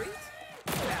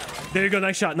 There you go.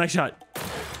 Nice shot. Nice shot.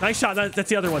 Nice shot. That's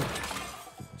the other one.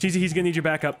 Cheesy, he's gonna need your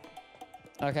backup.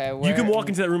 Okay. You can walk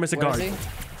into that room as a where is guard. he?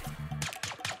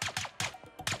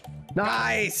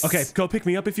 Nice. Okay, go pick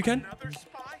me up if you can.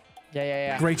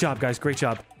 Yeah. Great job, guys. Great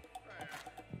job.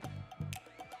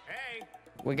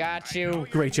 We got you.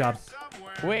 Great job.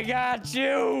 We got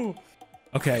you.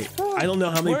 Okay, I don't know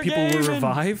how many We're people were gaming.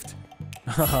 revived.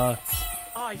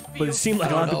 But it seemed like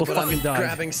a lot of people fucking died.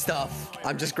 Grabbing stuff.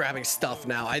 I'm just grabbing stuff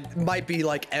now. I might be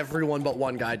like everyone but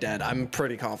one guy dead. I'm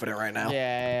pretty confident right now.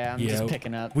 Yeah. I'm just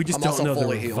picking up. We just I'm don't also know the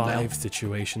fully healed now. revive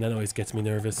situation. That always gets me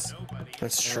nervous.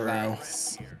 That's true.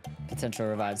 Revives. Potential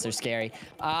revives. They're scary.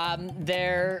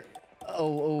 They're.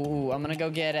 Oh, I'm gonna go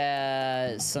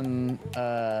get some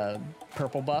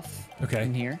purple buff. Okay.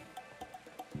 In here.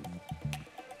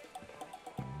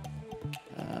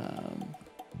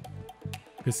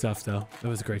 Good stuff, though. That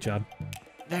was a great job.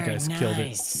 Very guys nice. killed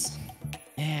it.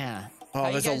 Yeah. Oh, How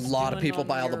you there's a guys lot of doing people on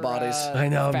by all the your, bodies. I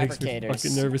know, it makes me fabricators?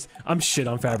 fucking nervous. I'm shit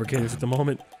on fabricators at the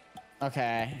moment.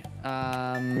 Okay.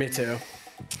 Me too.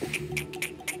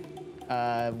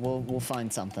 We'll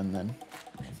find something then.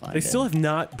 They still have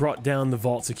not brought down the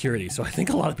vault security, so I think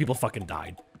a lot of people fucking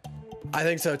died. I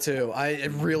think so too. I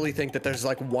really think that there's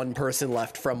like one person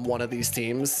left from one of these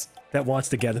teams. That wants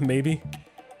to get them, maybe?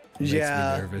 Makes me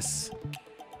Yeah. nervous.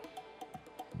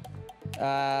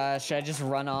 Should I just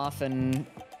run off and?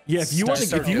 Yeah, if you want to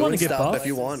Start get doing buff, stuff if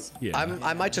you want. Yeah.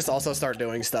 I might just also start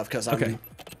doing stuff because Okay.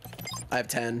 I have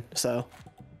 10, so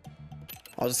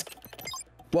I'll just.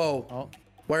 Whoa. Oh.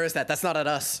 Where is that? That's not at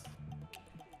us.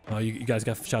 Oh, you guys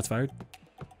got shots fired?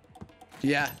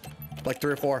 Yeah, like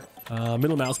 3 or 4.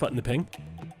 Middle mouse button to ping.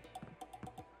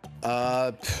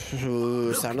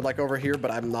 Sounded like over here, but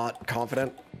I'm not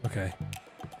confident. Okay.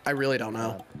 I really don't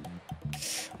know.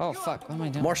 Oh fuck! What am I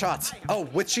doing? More shots. Oh,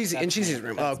 with Cheesy in Cheesy's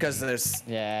room. Oh, because there's.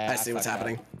 Yeah. I see what's fucked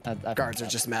happening. up. I Guards fucked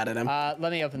are just mad at him. up.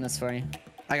 Let me open this for you.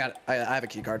 I got it. I have a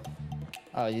key card.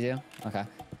 Oh, you do? Okay.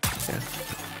 Yeah.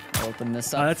 I'll open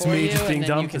this up That's for me you, just being and then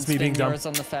dumb. you can That's me being spin dumb. yours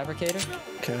on the fabricator.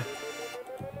 Okay.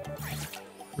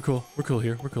 We're cool. We're cool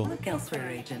here. We're cool. Look elsewhere,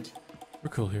 Agent. We're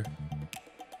cool here.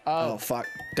 Oh fuck!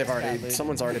 They've already. dude.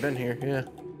 Someone's already been here. Yeah.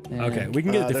 Yeah. Okay, we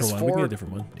can get a there's different one. We can get 4 a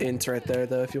different one. Ints right there,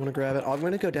 though, if you want to grab it. I'm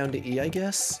going to go down to E, I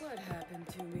guess. What happened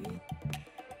to me?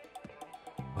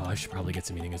 Oh, I should probably get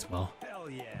some eating as well.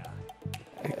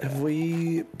 Have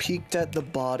we peeked at the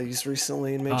bodies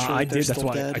recently and made sure that I they're did. That's still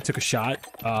why dead? I took a shot.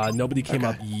 Nobody came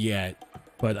up yet,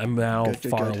 but I'm now Good,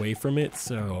 far good. away from it,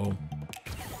 so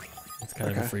it's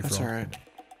kind of a free that's for all. alright.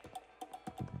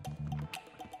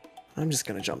 I'm just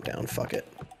going to jump down. Fuck it.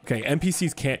 Okay,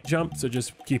 NPCs can't jump, so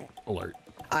just keep alert.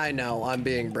 I know. I'm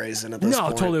being brazen at this No,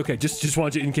 point. totally okay. Just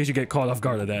want you in case you get caught off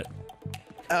guard of that.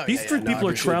 Oh, These yeah, three yeah, no, I people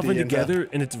are appreciate the traveling info. together,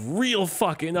 and it's real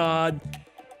fucking odd.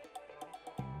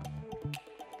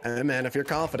 Hey, man, if you're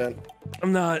confident.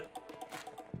 I'm not.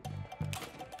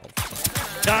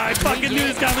 I fucking knew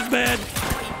this guy was bad.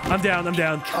 I'm down. I'm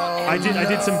down. Oh, I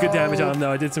did some good damage on him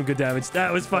though. I did some good damage.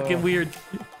 That was fucking weird.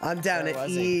 I'm down Where at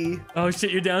was E. Oh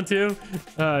shit, you're down too?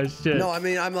 Oh shit. No, I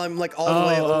mean, I'm like all the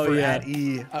way Oh, over yeah. at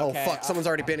E. Oh, Okay, fuck. Someone's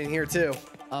already been in here, too.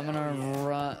 I'm gonna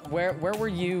run. Where were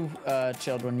you,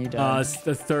 Chilled, when you died? It's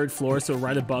the 3rd floor, so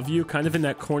right above you, kind of in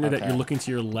that corner that Okay. you're looking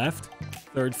to your left.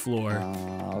 3rd floor.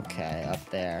 Oh, okay, up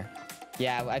there.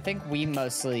 Yeah, I think we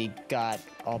mostly got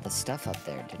all the stuff up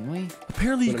there, didn't we?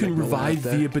 Apparently you Gonna can make my way revive up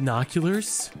there. via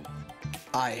binoculars.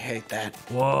 I hate that.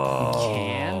 Whoa.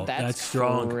 Can? That's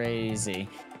strong. Crazy.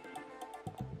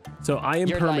 So I am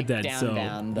You're like permadead, down, so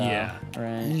down, though, yeah.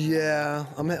 right? Yeah,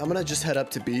 I'm gonna just head up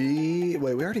to B.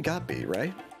 Wait, we already got B,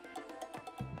 right?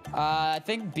 I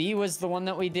think B was the one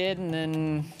that we did, and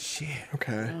then Shit.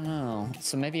 Okay. I don't know.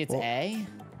 So maybe it's A.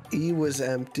 E was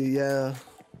empty, yeah.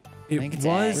 It think it's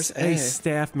was A. a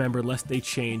staff member, unless they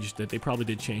changed it. They probably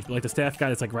did change. But like the staff guy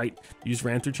that's like right, you just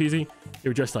ran through Cheesy. They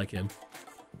were just like him.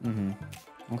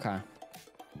 Okay.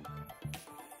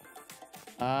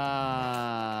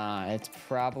 It's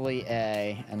probably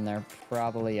A, and they're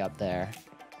probably up there.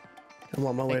 I'm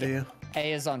on my way to you.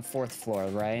 A is on 4th floor,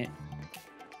 right?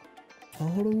 All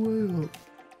the way up.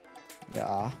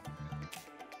 Yeah.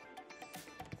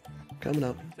 Coming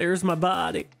up. There's my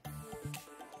body.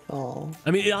 Oh.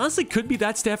 I mean, it honestly could be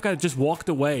that staff guy that just walked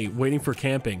away waiting for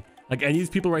camping. Like any of these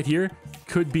people right here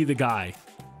could be the guy.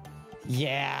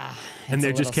 Yeah. And it's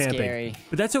they're a just little camping. Scary.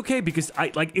 But that's okay because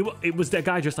it was that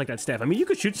guy just like that staff. I mean, you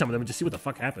could shoot some of them and just see what the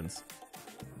fuck happens.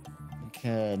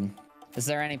 Good. Is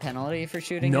there any penalty for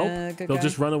shooting a Nope. good They'll guy?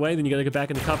 just run away, then you gotta get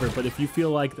back in the cover. But if you feel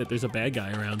like that there's a bad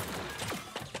guy around.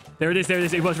 There it is, there it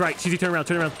is. It was right. Cheesy, turn around,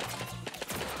 turn around.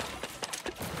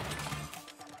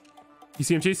 You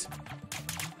see him, Cheese?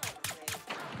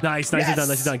 Nice, nicely done,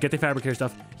 nicely done. Get the fabricator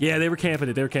stuff. Yeah, they were camping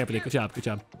it. They were camping it. Good job, good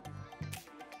job.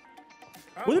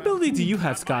 What ability do you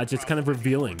have, Skadj? It's kind of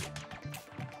revealing.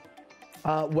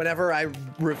 Whenever I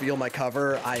reveal my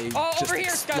cover, I just over here,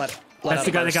 Skadj. let That's out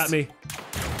the a guy that burst. got me.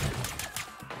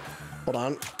 Hold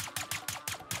on.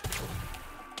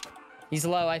 He's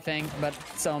low, I think, but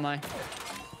so am I.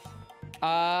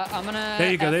 I'm gonna.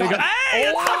 There you go. There you go. Hey,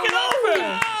 it's fucking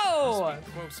over. Oh!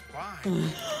 Close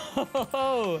by.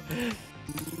 Oh,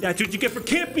 That's what you get for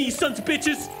camping, you sons of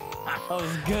bitches. that was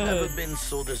Never good. been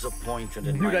so disappointed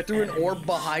in Dude, my I threw an orb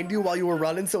behind you while you were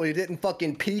running so he didn't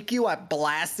fucking peek you. I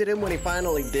blasted him when he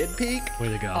finally did peek. Way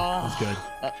to go. That was good.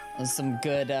 That was some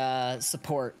good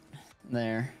support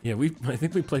there. Yeah, I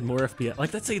think we played more FPS.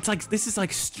 Like, let's say it's like this is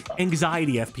like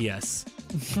anxiety FPS.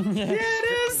 Yeah,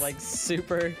 it is. Like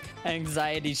super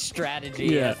anxiety strategy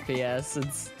FPS.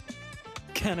 It's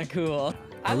kind of cool.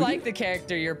 I like the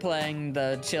character you're playing,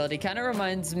 the Chilled. He kind of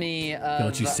reminds me of.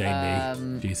 Don't you say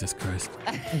me. Jesus Christ.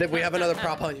 We have another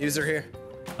prop hunt user here.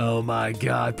 Oh my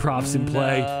God, props in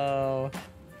play.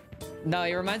 No,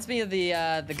 he reminds me of the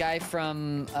guy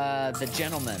from The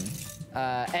Gentleman,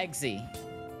 Eggsy.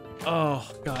 Oh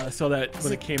God, I saw that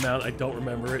when it came out. I don't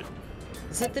remember it.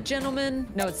 Is that The Gentleman?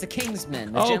 No, it's The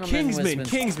Kingsman. The Oh, Gentleman was Kingsman, with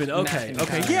Kingsman. Okay, Matthew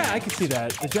okay, McConaughey. yeah, I can see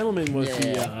that. The Gentleman was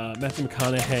the Matthew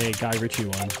McConaughey, Guy Ritchie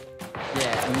one.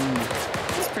 Yeah,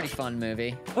 it's a pretty fun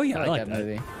movie. Oh yeah, I like that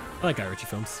movie. I like Guy Ritchie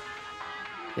films.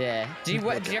 Yeah. Did you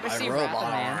ever see Wrath of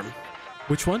Man?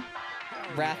 Which one?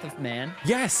 Wrath of Man.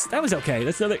 Yes, that was okay.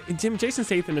 That's another. Jason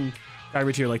Statham and Guy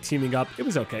Ritchie are like teaming up. It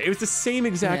was okay. It was the same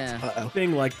exact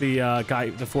thing like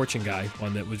the Fortune guy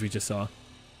one that we just saw.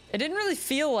 It didn't really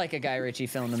feel like a Guy Ritchie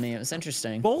film to me. It was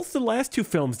interesting. Both the last two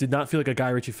films did not feel like a Guy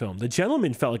Ritchie film. The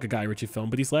Gentleman felt like a Guy Ritchie film,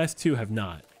 but these last two have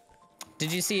not.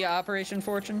 Did you see Operation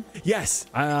Fortune? Yes,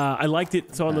 I liked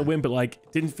it. So on the whim, but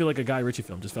like didn't feel like a Guy Ritchie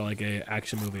film. Just felt like a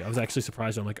action movie. I was actually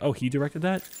surprised. I'm like, oh, he directed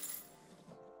that?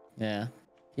 Yeah.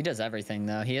 He does everything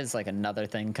though. He has like another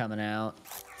thing coming out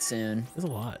soon. There's a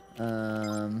lot.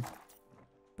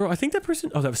 Bro, I think that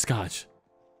person. Oh, that was Skadj.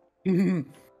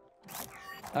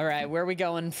 All right, where are we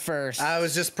going first? I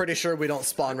was just pretty sure we don't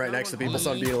spawn right next to people,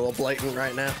 so I'm being a little blatant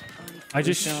right now. I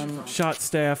just shot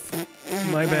staff.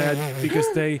 My bad, because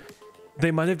they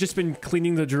might have just been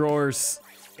cleaning the drawers,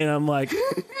 and I'm like,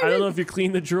 I don't know if you're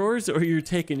cleaning the drawers or you're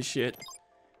taking shit.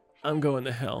 I'm going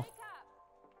to hell.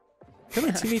 How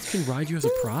many teammates can ride you as a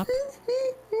prop?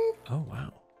 Oh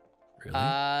wow,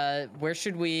 really? Where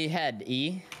should we head?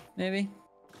 E, maybe?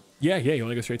 Yeah. You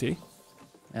want to go straight to E?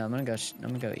 Yeah, I'm gonna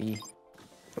go E.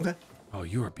 Okay. Oh,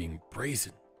 you are being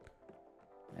brazen.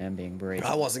 I am being brave.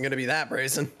 I wasn't gonna be that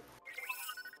brazen.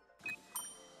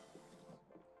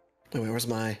 Wait, where's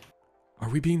my? Are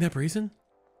we being that brazen?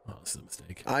 Oh, this is a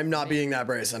mistake. I'm not being that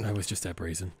brazen. I was just that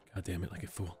brazen. God damn it, like a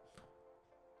fool.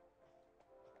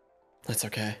 That's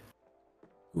okay.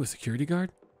 Ooh, a security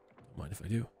guard? Don't mind if I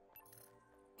do.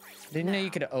 Didn't know you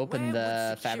could open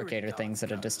the fabricator things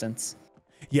at a distance.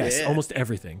 Yes, Yeah. almost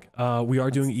everything. We are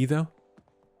doing E though.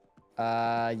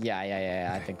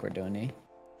 Yeah. I think we're doing E.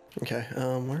 Okay.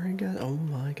 Where are we going? Oh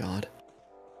my God.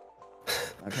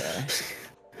 Okay.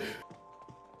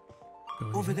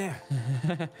 Over there.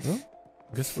 Well,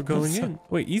 I guess we're going in.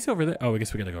 Wait, E's over there. Oh, I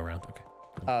guess we gotta go around. Okay.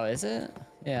 Oh, is it?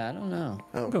 Yeah, I don't know.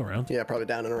 Oh, Go around. yeah, probably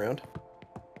down and around.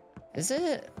 Is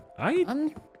it? I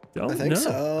I'm don't I think know.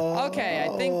 so. okay.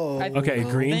 I think. Okay,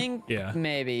 green? Think Yeah.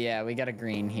 Maybe. Yeah, we got a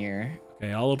green here.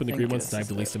 Okay, I'll open the green think one this since I have is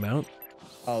the least amount.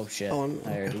 Oh shit! Oh, I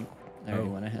already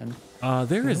went ahead.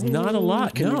 There is not a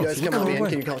lot. Can no. you guys look come let all me the in? way.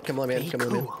 Can you come let me in? Come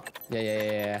let me in.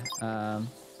 Yeah.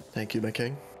 Thank you, my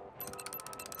king.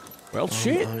 Well,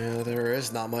 shit. Oh yeah, there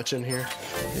is not much in here.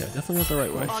 Yeah, definitely not the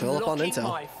right way. Fill up on Unlocking intel.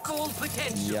 my full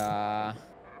potential. Yeah.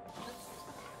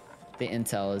 The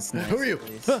intel is nice. Who are you? at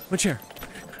least. My chair.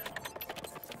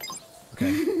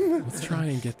 Okay, let's try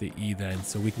and get the E then,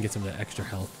 so we can get some of that extra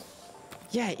health.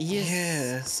 Yeah, E is.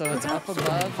 Yeah. So it's up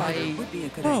above. Would be a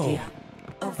good Oh. idea.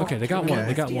 Okay, they got one. Okay.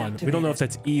 They got one. We don't know if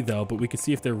that's E though, but we can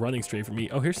see if they're running straight from E.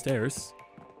 Oh, here's stairs.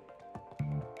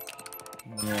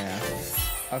 Yeah.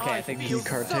 Okay, I think Key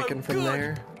card taken from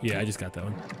there. Yeah, I just got that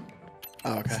one.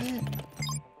 Oh, okay.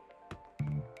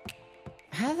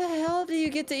 How the hell do you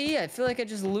get to E? I feel like I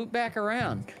just loop back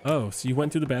around. Oh, so you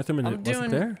went through the bathroom and I'm it wasn't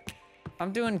doing- there?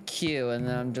 I'm doing Q, and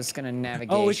then I'm just gonna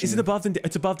navigate. Oh, is it above and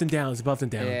it's above and down? It's above and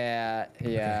down.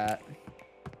 Yeah.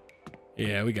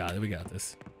 Yeah, we got it. We got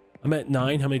this. I'm at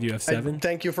 9. How many do you have? 7?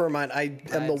 Thank you for reminding. I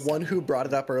am the have one who brought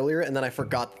it up earlier, and then I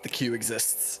forgot that the queue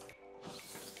exists.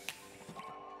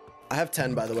 I have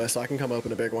 10, by the way, so I can come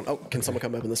open a big one. Oh, can someone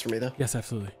come open this for me, though? Yes,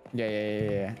 absolutely.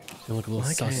 Yeah. They look a little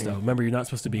sus Okay. though. Remember, you're not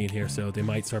supposed to be in here, so they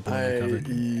might start blowing your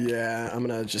cover. Yeah, I'm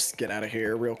gonna just get out of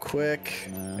here real quick.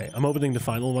 Okay, I'm opening the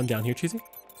final one down here, Cheesy.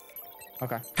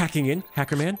 Okay. Hacking in,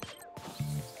 Hacker Man.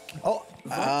 Oh,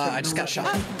 I just got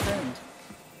shot.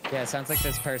 Yeah, it sounds like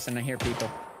this person. I hear people.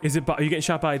 Is it? Are you getting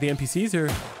shot by the NPCs or?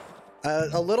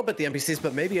 A little bit the NPCs,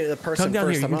 but maybe the person Come down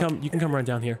first. here. You can come right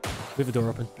down here. We have a door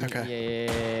open. Okay.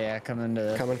 Yeah. Coming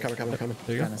to. Coming.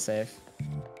 There you Kind of safe.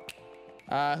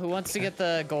 Who wants to get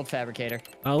the gold fabricator?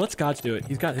 go. Let Skadj do it.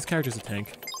 His character's a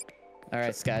tank. All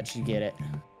right, Skadj, you get it.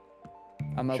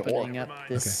 I'm opening up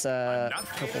this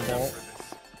purple vault.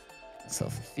 So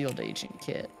field agent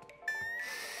kit.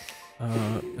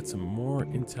 Got some more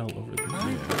intel over there.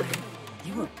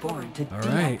 You were born to All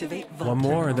right. deactivate vault One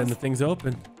more, and then the terminals. thing's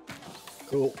open.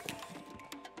 Cool.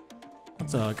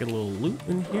 Let's get a little loot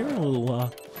in here. A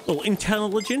little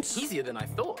intelligence. Easier than I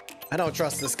thought. I don't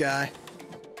trust this guy.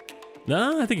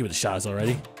 Nah, I think he would have shot us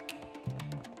already.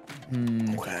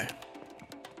 Okay.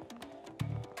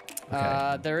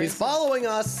 There's following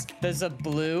us. a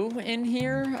blue in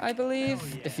here, I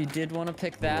believe. If you did want to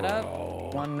pick that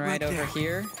up, one right over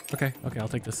here. Okay, I'll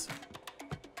take this.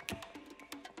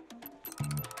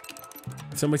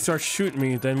 If somebody starts shooting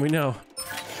me, then we know.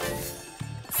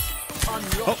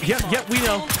 Oh, yep, we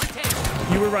know.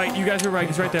 You were right. You guys were right.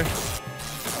 He's right there.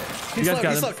 You guys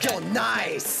got him. Kill.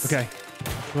 Nice. Okay.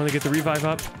 You want to get the revive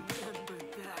up?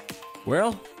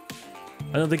 Well,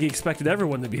 I don't think he expected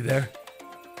everyone to be there.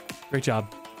 Great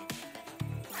job.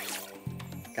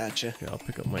 Gotcha. Okay, I'll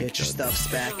pick up my Get your stuffs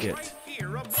back.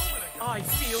 I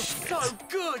feel so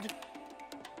good.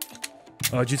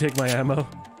 Oh, did you take my ammo?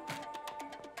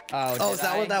 Oh, is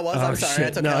that what that was? Oh I'm sorry. shit! I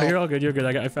took No, L. you're all good. You're good.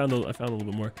 I found a little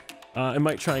bit more. I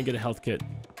might try and get a health kit.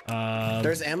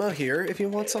 There's ammo here if you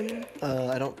want some.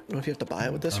 I don't know if you have to buy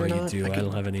it with this or you not. do. I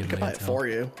don't have any of I could my buy it intel. for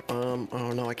you.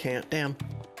 Oh no, I can't. Damn.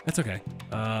 That's okay.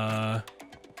 At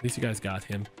least you guys got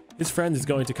him. His friend is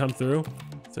going to come through,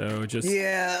 so just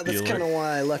Yeah, that's kind of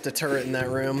why I left a turret in that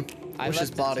room. I Wish his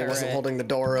left a body wasn't turret. holding the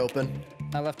door open.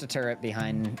 I left a turret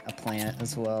behind a plant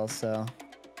as well, so.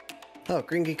 Oh,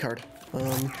 green key card.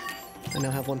 I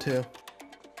now have one too.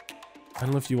 I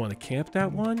don't know if you want to camp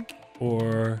that one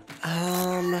or.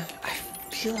 I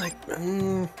feel like. up to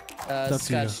you.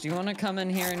 Skadj, do you want to come in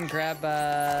here and grab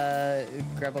a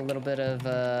little bit of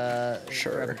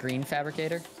Sure. grab a green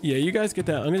fabricator? Yeah, you guys get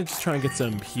that. I'm gonna just try and get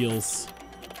some heals.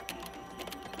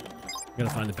 I'm gonna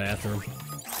find the bathroom.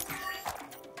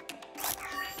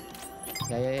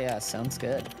 Yeah. Sounds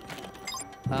good.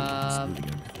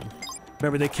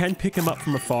 Remember, they can pick him up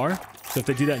from afar. So if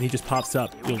they do that and he just pops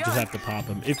up, you'll just have to pop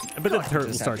him. But the turret will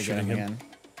Just have start to get shooting him. again.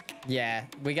 Yeah,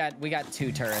 we got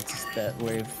 2 turrets that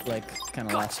we've like kind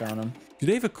of left on them. Do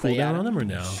they have a cooldown yeah, on them or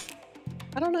no?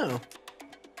 I don't know.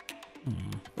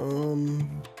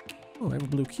 Oh, I have a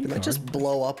blue key They might card. just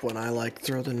blow up when I like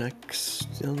throw the next.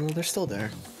 Oh, no, they're still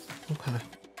there. Okay.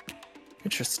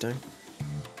 Interesting.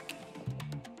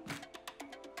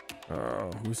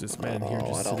 Oh, who's this man here Oh,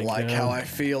 just I don't sitting like down? how I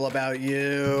feel about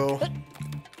you.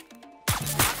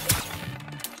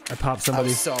 I popped I somebody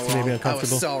was so to make me wrong. I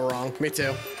uncomfortable. was so wrong. Me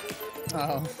too.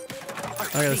 Oh,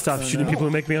 I gotta stop shooting people who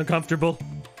make me uncomfortable.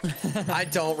 I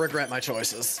don't regret my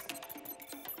choices.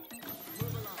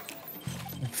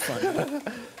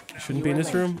 I shouldn't be in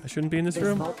this room. I shouldn't be in this This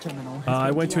room. vault terminal has I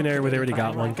been went to an area where they already deactivated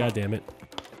got by one. a God damn it.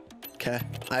 Okay.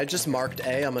 I just marked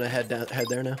A. I'm gonna head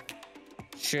there now.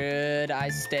 should I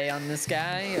stay on this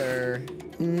guy or?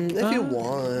 If you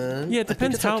want. yeah, it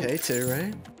depends I how- think it's okay too,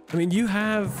 right? I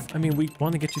mean, we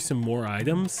want to get you some more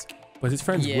items, but his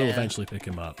friends will Yeah. eventually pick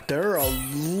him up. There are a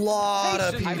lot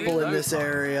of Patience, people in I this I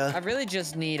area. really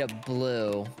just need a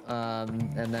blue,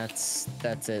 and that's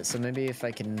it. So maybe if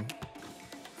I can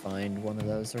find one of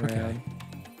those around.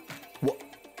 What?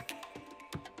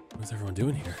 What's everyone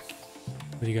doing here?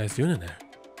 What are you guys doing in there?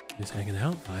 Just hanging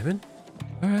out, vibing?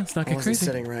 All right, let's not I get wasn't crazy.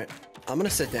 sitting right. I'm gonna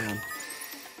sit down.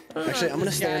 Actually, I'm gonna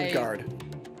this stand guy- guard.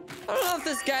 I don't know if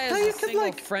this guy No, has you a could, single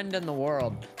like- friend in the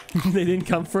world. They didn't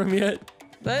come for him yet.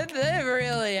 They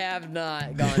really have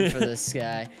not gone for this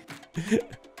guy.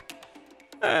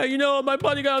 Hey, you know what? My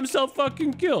buddy got himself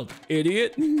fucking killed.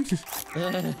 Idiot. I'm Easier just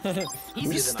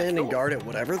than standing I thought. guard at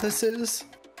whatever this is.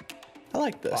 I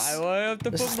like this. Why would I have to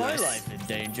This put is my nice. life in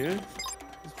danger?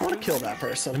 I want to kill that I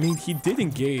person. mean, he did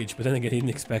engage, but then again, he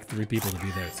didn't expect 3 people to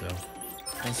be there, so.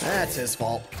 That's his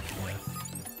fault.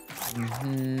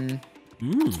 Mmm,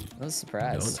 I was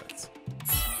surprised. donuts.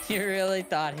 You really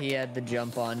thought he had the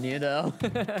jump on you, though.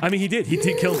 I mean, he did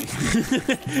kill me.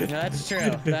 That's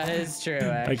true. That is true,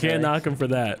 actually. I can't knock him for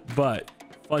that, but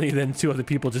funny then 2 other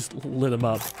people just lit him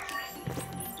up.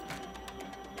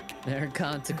 There are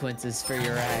consequences for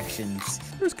your actions.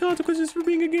 There's consequences for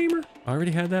being a gamer. I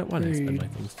already had that. Why did I spend my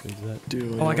things to do that?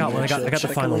 Doing Oh, I got one. I got the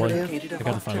Should I final come one. over to you? I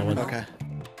got the final one. Okay.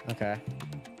 Okay.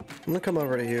 I'm gonna come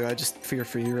over to you. I just fear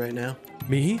for you right now.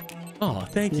 Me? Oh,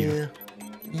 thank you.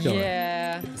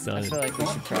 Yeah. So- I feel like we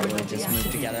should probably just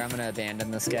move together. I'm gonna abandon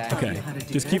this guy. Okay.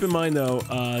 Just keep in mind though,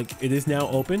 it is now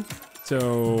open,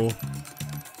 so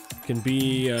can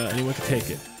be anyone can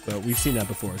take it. But we've seen that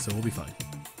before, so we'll be fine.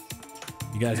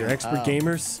 You guys are expert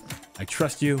gamers. I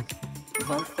trust you.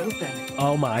 Vault open.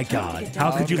 Oh my God!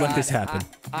 How could you let this happen?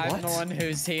 I'm the one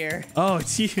who's here. Oh,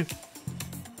 it's you.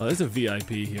 Oh, there's a VIP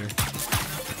here.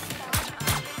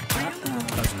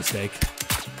 That was a mistake.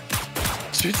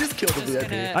 You just killed the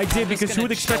VIP. I did, because who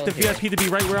would expect the VIP to be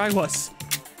right where I was?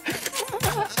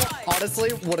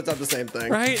 Honestly, would have done the same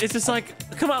thing. Right? It's just like,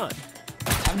 come on.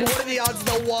 What are the odds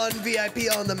the one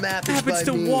VIP on the map is Happens by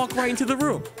to me? walk right into the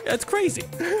room. That's crazy.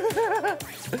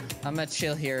 I'm gonna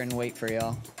chill here and wait for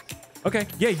y'all. Okay.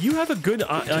 Yeah, you have a good.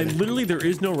 I literally, there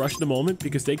is no rush at the moment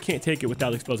because they can't take it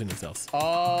without exposing themselves.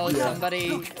 Oh,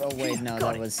 somebody. Oh wait, no,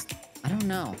 that was. I don't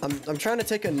know. I'm trying to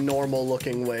take a normal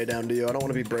looking way down to you. I don't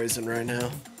want to be brazen right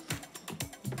now.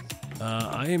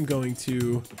 I am going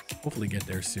to hopefully get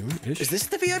there soon-ish. Is this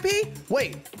the VIP?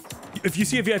 Wait. If you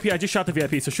see a VIP, I just shot the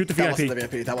VIP, so shoot the That VIP. wasn't the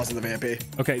VIP. That wasn't the VIP.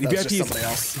 Okay, the That was VIP just is somebody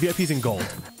else. the VIP's in gold.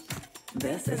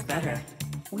 This is better.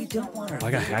 We don't want our I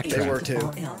got hacked. They were to too.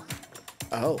 fall ill.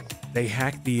 Oh. They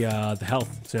hacked the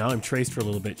health, so now I'm traced for a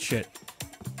little bit. Shit.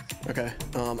 Okay.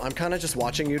 I'm kind of just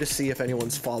watching you to see if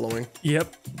anyone's following.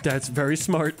 Yep, that's very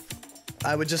smart.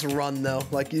 I would just run though.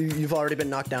 Like you've already been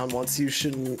knocked down once. You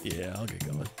shouldn't. Yeah, I'll get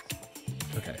going.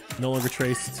 Okay, no longer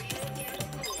traced.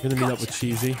 Gonna meet up with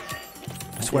Cheesy.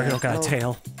 I swear I don't got a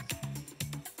tail.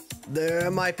 There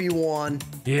might be one.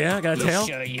 Yeah, I got a tail.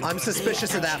 I'm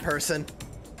suspicious of that person.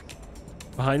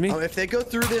 Behind me? If they go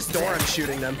through this door, I'm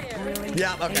shooting them.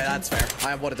 Yeah, okay, that's fair.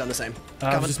 I would have done the same.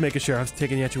 I was just making sure. I was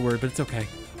taking you at your word, but it's okay.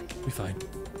 I'll be fine.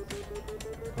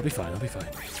 I'll be fine. I'll be fine.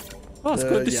 Oh, it's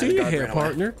good to yeah, see the you guard here, ran away.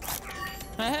 partner.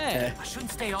 Hey.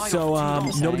 So,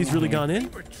 nobody's really gone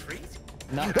in?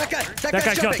 No. That guy That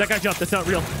guy jumped. That guy jumped. That's not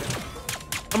real.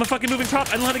 I'm a fucking moving prop.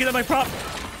 I don't know how to get at my prop.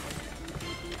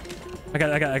 I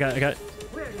got it.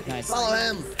 Nice. Follow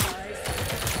him.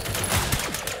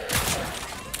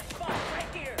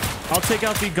 I'll take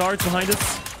out the guards behind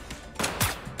us.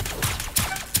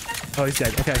 Oh, he's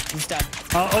dead. Okay. He's dead.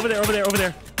 Over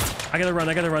there. I gotta run.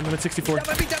 I'm at 64.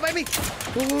 That might be.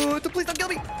 Ooh, please don't kill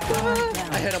me.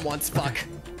 I hit him once. Fuck.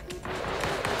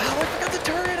 Oh, I forgot the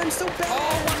turret. I'm so bad.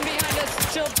 Oh, one behind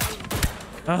us. Chill.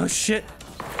 Oh, shit.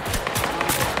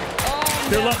 Oh,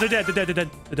 They're low. They're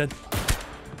dead.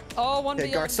 Oh, one Okay,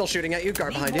 behind. guard still shooting at you.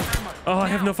 Guard behind you. Oh, I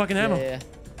have no fucking ammo. Yeah.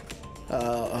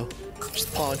 Oh.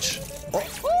 Just punch. Oh.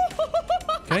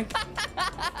 Okay.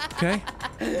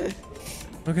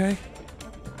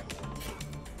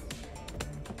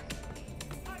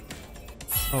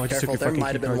 Oh, I just Careful, took your there fucking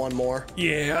might have been keycard. one more.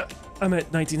 Yeah, I'm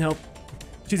at 19 health.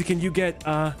 Cheesy, can you get,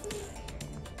 Yeah.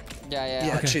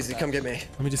 Yeah, Okay. Cheesy, come get me.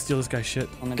 let me just steal this guy's shit.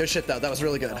 Good shit, though. That was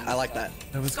really good. I like that.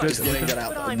 That was good. Just getting that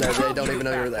out. They don't even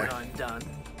know you were there.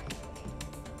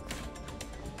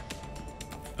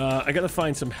 I gotta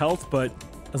find some health, but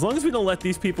as long as we don't let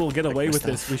these people get away with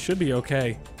this, we should be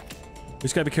okay. We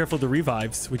just gotta be careful of the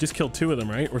revives. We just killed 2 of them,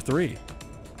 right? Or 3.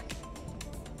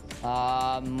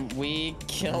 We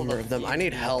killed Number of them. I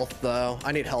need health, though.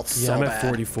 I need health so Yeah, I'm bad. at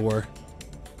 44.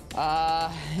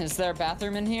 Is there a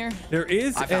bathroom in here? There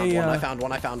is I found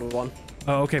one.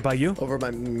 Oh, okay, by you? Over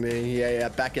by me. Yeah,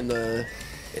 back in the...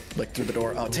 Like, through the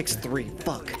door. Oh, it takes 3.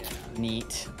 Fuck.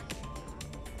 Neat.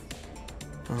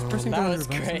 Person That going was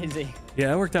to revive. crazy. Yeah,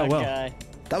 that worked out well. Okay.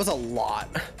 That was a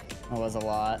lot. That was a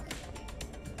lot.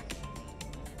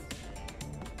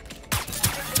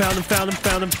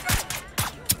 Found him.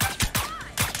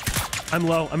 I'm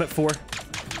low. I'm at 4.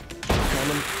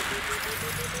 Found him.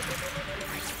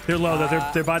 They're low, though.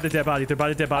 They're by the dead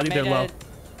body. They're low.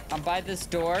 I'm by this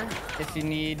door if you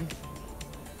need.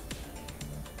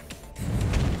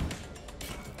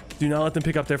 Do not let them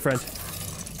pick up their friend.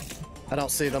 I don't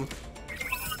see them.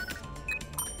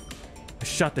 I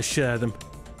shot the shit out of them.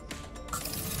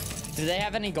 Do they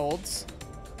have any golds?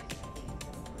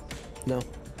 No.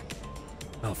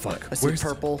 Oh, fuck. I see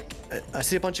purple. I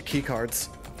see a bunch of key cards.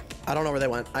 I don't know where they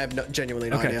went. I have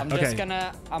genuinely no idea.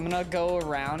 I'm gonna go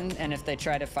around, and if they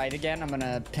try to fight again, I'm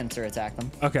gonna pincer attack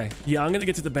them. Okay. Yeah, I'm gonna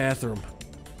get to the bathroom.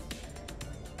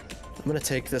 I'm gonna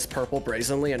take this purple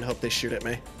brazenly and hope they shoot at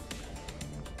me.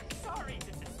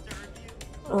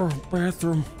 Oh,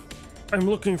 bathroom. I'm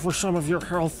looking for some of your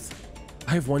health.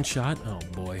 I have 1 shot. Oh,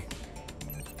 boy.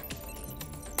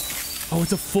 Oh,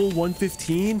 it's a full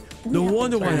 115? No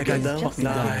wonder why I got fucking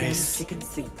died. Nice. Chicken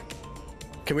soup.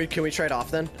 Can we trade off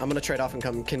then? I'm gonna trade off and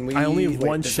come. Can we? I only have wait,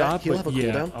 1 does shot, that heal but have a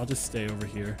yeah, cooldown? I'll just stay over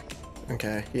here.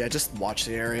 Okay. Yeah, just watch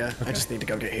the area. I just need to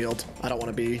go get healed. I don't want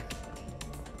to be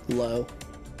low.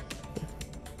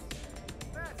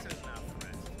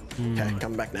 Okay,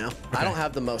 coming back now. I don't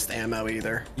have the most ammo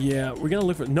either. Yeah, we're gonna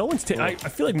look for. No one's. I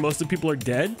feel like most of the people are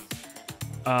dead.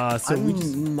 So we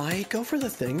just might go for the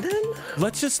thing then.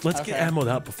 let's get ammoed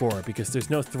up before, because there's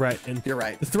no threat. And You're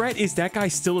right. The threat is that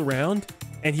guy's still around,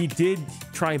 and he did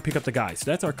try and pick up the guy. So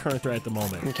that's our current threat at the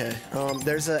moment. Okay.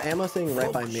 There's an ammo thing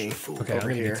right by me. Okay, I'm over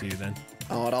gonna here. get to you then.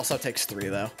 Oh, it also takes 3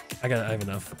 though. I have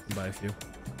enough. I can buy a few.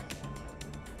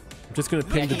 I'm just gonna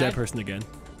ping the dead person again.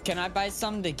 Can I buy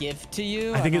some to give to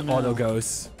you? I think it don't auto know.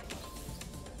 goes.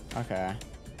 Okay.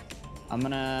 I'm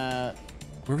gonna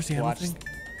Where was the ammo watch thing?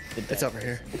 the It's over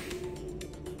here.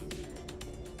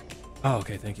 Oh,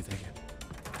 okay. Thank you.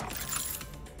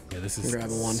 Yeah, this is. I'm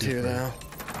grabbing one too though.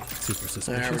 Super suspicious.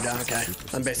 There we go. Okay.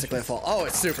 Super I'm basically a suspicious. full. Oh,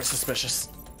 it's super suspicious.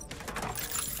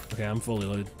 Okay, I'm fully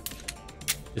loaded.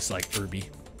 Just like Irby.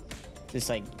 Just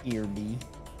like earby.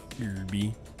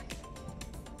 Irby.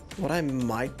 What I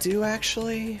might do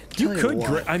actually. You tell could.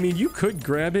 what. I mean, you could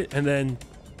grab it and then.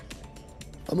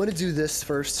 I'm gonna do this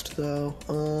first though.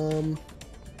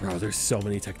 Bro, there's so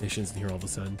many technicians in here all of a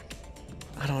sudden.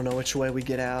 I don't know which way we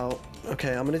get out.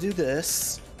 Okay, I'm gonna do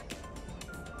this.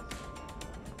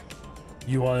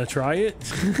 You want to try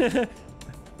it?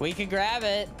 We could grab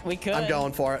it. We could. I'm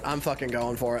going for it. I'm fucking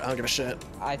going for it. I don't give a shit.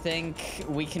 I think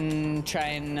we can try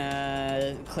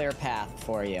and clear a path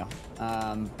for you.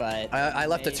 But I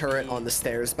left a turret maybe- on the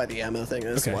stairs by the ammo thing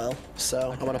as Okay. well,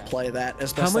 so I'm gonna play that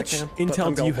as How best much I can. but I'm intel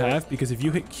do going you for it. have? Because if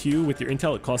you hit Q with your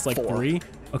intel, it costs like 4. 3.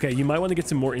 Okay, you might want to get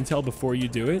some more intel before you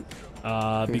do it.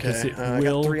 Because Okay, it I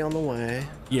will. got 3 on the way.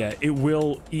 Yeah, it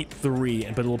will eat 3,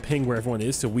 but it'll ping where everyone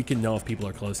is, so we can know if people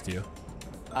are close to you.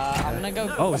 I'm gonna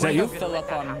go. Oh, is I'm that gonna you? go fill up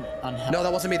on health. No,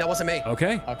 that wasn't me. That wasn't me.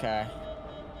 Okay. Okay.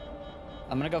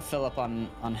 I'm gonna go fill up on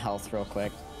health real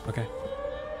quick. Okay.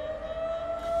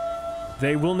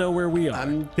 They will know where we are.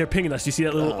 They're pinging us. You see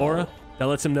that little aura? That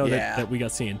lets them know Yeah. that we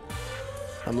got seen.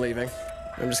 I'm leaving.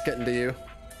 I'm just getting to you.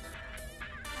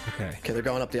 Okay. Okay, they're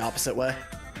going up the opposite way.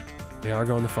 They are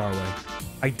going the far way.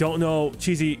 I don't know.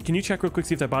 Cheesy, can you check real quick,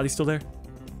 see if that body's still there?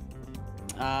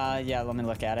 Yeah, let me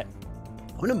look at it.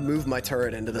 I'm gonna move my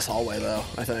turret into this hallway though,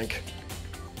 I think.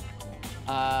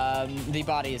 The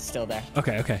body is still there.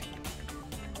 Okay.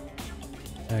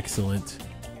 Excellent.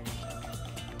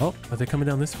 Oh, are they coming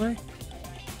down this way?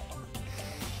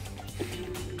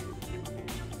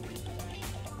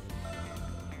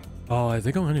 Oh, are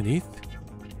they going underneath?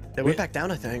 They went back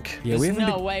down, I think. Yeah, we There's haven't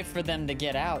no been... way for them to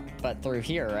get out but through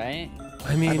here, right?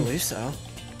 I I mean, believe so.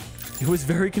 it was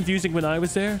very confusing when I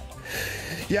was there.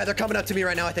 Yeah, they're coming up to me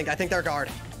right now, I think. I think they're guard.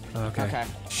 Okay. Okay.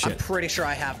 I'm Shit. pretty sure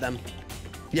I have them.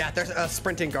 Yeah, there's a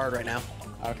sprinting guard right now.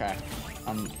 Okay.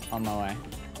 I'm on my way.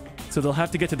 So they'll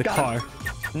have to get to the Got car. him.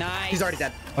 Nice. He's already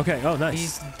dead. Okay. Oh, nice.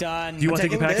 He's done. Do you want to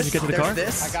take your Taking package and get to the there's car?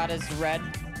 This. I got his red.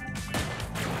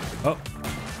 Oh.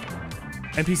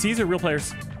 NPCs or real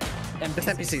players? It's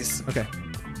NPCs. Okay.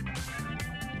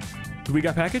 Do we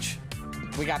got package?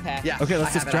 We got packed. Yeah. Okay,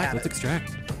 let's I have extract. it. Let's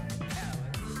extract.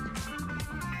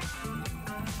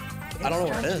 I don't know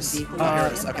where it is. Oh, here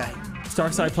it is. Okay.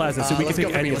 Starside Plaza, so we can let's go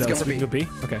pick for any B, of let's those. go for We can go B.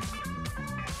 Okay.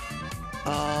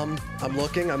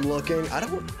 I'm looking. I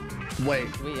don't.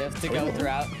 Wait. We have to go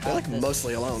throughout. They're like this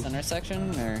mostly alone. intersection,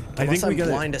 or I Unless think we I'm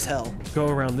gotta blind as hell. go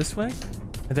around this way,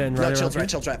 and then No, right chill's around right.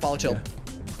 Chill's right. Follow chill. Yeah.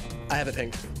 I have it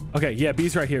pinged. Okay, yeah,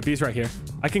 B's right here. B's right here.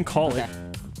 I can call Okay. it.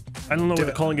 I don't know Do what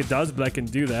it. calling it does, but I can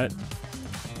do that.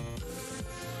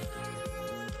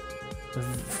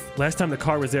 Last time the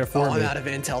car was there for Oh, me. I'm out of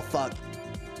intel. Fuck.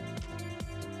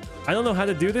 I don't know how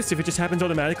to do this. If it just happens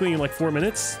automatically in like 4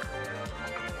 minutes.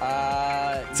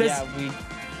 says- yeah, we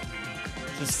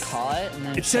just call it, and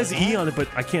then It says shows E up. on it, but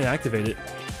I can't activate it.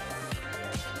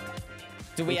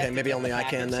 Do we Okay, have to maybe get only the I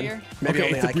can package then. here? Maybe Okay,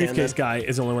 only it's the I can then. briefcase guy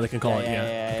is the only one that can call it. Yeah.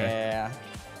 Okay. Yeah.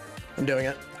 I'm doing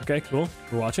it. Okay, cool.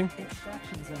 We're watching.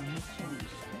 Extraction zone has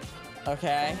changed.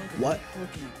 Okay. What?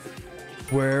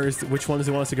 Which one does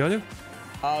it want us to go to?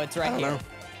 Oh, it's right I don't here. know.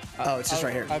 Oh, it's just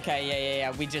right here. Okay,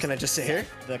 yeah. We just. Can I just sit here?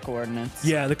 The coordinates.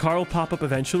 Yeah, the car will pop up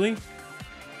eventually.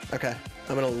 Okay.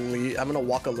 I'm gonna leave. I'm gonna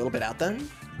walk a little bit out then.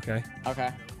 Okay. Okay.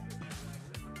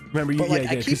 Remember, you But like, yeah,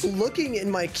 I yeah, keep 'cause looking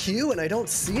in my queue and I don't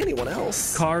see anyone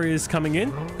else. car is coming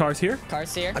in. Car's here.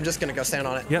 Car's here. I'm just gonna go stand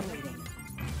on it. Yep.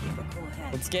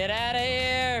 Let's get out of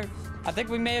here. I think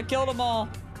we may have killed them all.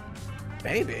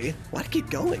 Maybe. Why keep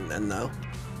going then though?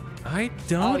 I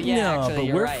don't yeah, know, actually, but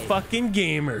you're we're right. fucking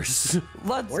gamers.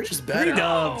 Let's. We're just 3 better.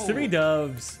 dubs. 3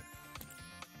 dubs.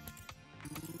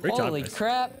 Great job, Holy guys.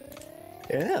 crap.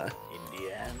 Yeah.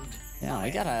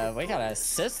 Yeah, we got a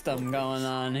system going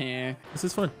on here. This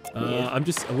is fun.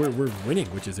 We're winning,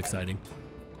 which is exciting.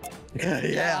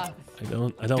 Yeah. I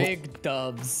don't. Big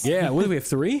dubs. Yeah, what do we have,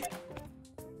 3?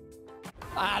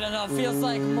 I don't know, feels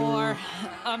like more.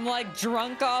 I'm like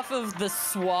drunk off of the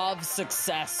suave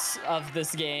success of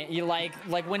this game. You like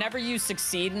whenever you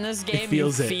succeed in this game, you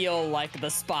feel like the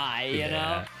spy, you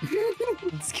know?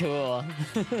 It's cool.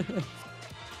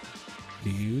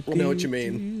 We'll know what you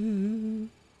mean.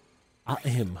 I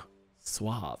am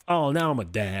suave. Oh, now I'm a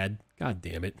dad. God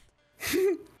damn it.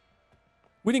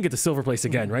 We didn't get the silver place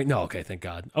again, right? No, okay, thank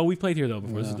God. Oh, we played here though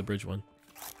before. This is the bridge one.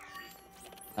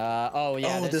 Oh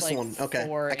yeah. Oh, this like one. Okay.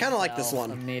 I kind of like this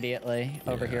one. Immediately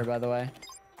over here, by the way.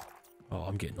 Oh,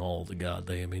 I'm getting all the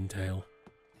goddamn intel.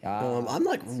 I'm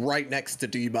like right next to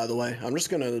D, by the way. I'm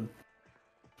just gonna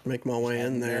make my way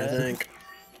in there, I think.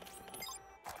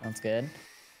 Sounds good.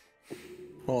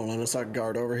 Hold on, let's not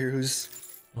guard over here. Who's?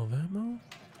 Ovamo?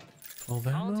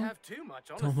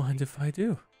 Don't mind if I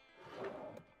do. I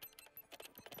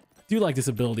do like this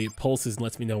ability. It pulses and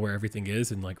lets me know where everything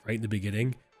is, and like right in the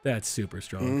beginning. That's super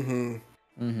strong.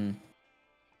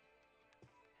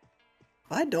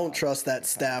 I don't trust that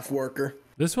staff worker.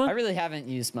 This one? I really haven't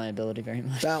used my ability very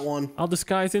much. That one. I'll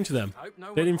disguise into them.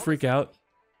 They didn't freak out.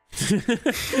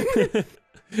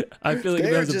 I feel like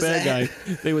if I was a bad guy,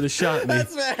 they would have shot me.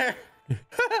 That's fair.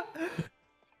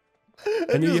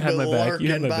 I knew you had my back.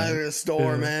 You had my by back. the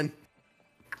store, man.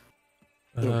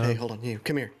 Hey, hold on. You,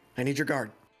 come here. I need your guard.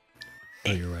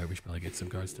 Oh, you're right. We should probably get some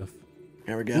guard stuff.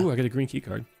 There we go. Ooh, I got a green key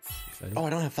card. Exciting. Oh, I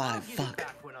don't have 5. Fuck.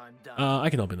 I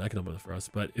can open it for us,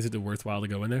 but is it worthwhile to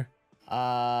go in there?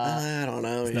 I don't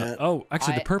know yet. Oh,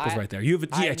 actually, the purple's right there. You have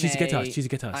yeah, cheesy get toss. Cheesy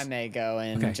get toss. I may go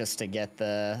in just to get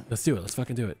the. Let's do it. Let's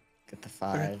fucking do it. Get the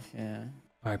 5. Yeah.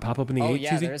 All right, pop up in the 8,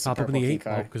 yeah, Cheesy. there's Pop up in the 8.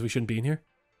 Oh, because we shouldn't be in here.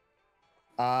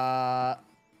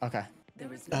 Okay.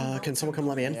 Can someone come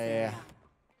let me in? Yeah.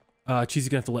 Cheesy's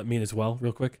gonna have to let me in as well,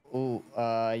 real quick. Ooh.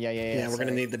 Yeah. Yeah, we're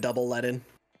gonna need the double let in.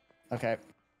 Okay.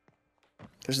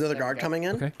 There's another guard coming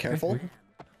in. Okay. Careful. Okay.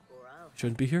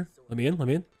 Shouldn't be here. Let me in. Let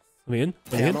me in. Let me in.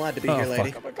 Let me Yeah, in. I'm allowed to be here,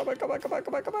 lady. Come on.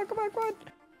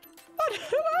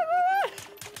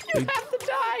 You have to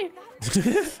die.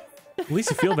 At least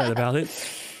you feel bad about it.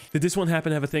 Did this one happen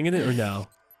to have a thing in it or no?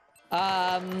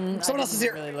 Someone else is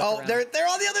here. Really oh, they're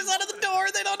on the other side of the door.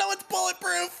 They don't know it's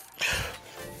bulletproof.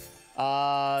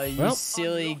 You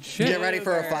silly. Shit. Get ready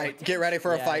for a fight. Get ready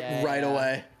for a fight right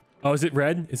away. Oh, is it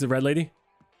red? Is it red lady?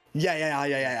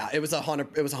 Yeah. It was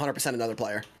 100% another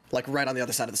player. Like right on the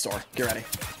other side of the store. Get ready.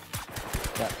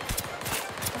 Yeah.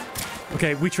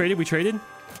 Okay, we traded.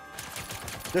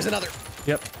 There's another.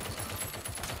 Yep.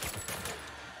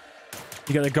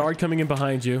 You got a guard coming in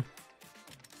behind you.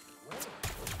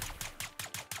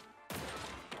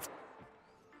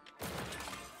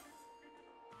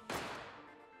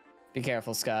 Be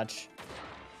careful, Skadj.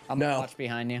 I'm gonna watch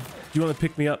behind you. Do you want to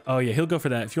pick me up? Oh yeah, he'll go for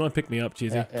that. If you want to pick me up,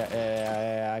 Cheesy.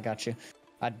 Yeah, I got you.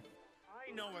 I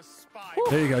know a spy.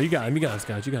 There you go. You got him,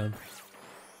 Skadj. You got him.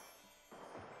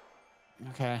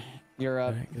 Okay, you're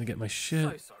up. All right, gonna get my shit.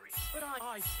 So sorry, but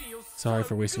I feel Sorry so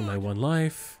for wasting my good. 1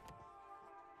 life.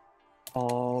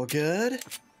 All good.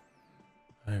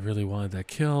 I really wanted that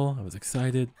kill. I was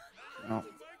excited. Oh,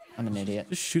 I'm an idiot.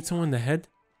 Just shoot someone in the head.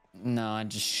 No, I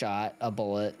just shot a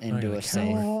bullet into a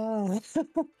safe.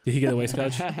 Did he get away,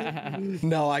 Skadj?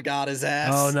 No, I got his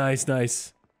ass. Oh,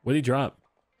 nice. What did he drop?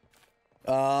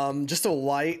 Just a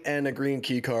white and a green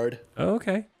key card. Oh,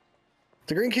 okay.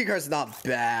 The green key card's not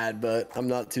bad, but I'm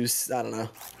not too. I don't know.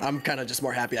 I'm kind of just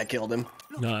more happy I killed him.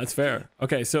 No, that's fair.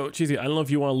 Okay, so Cheesy, I don't know if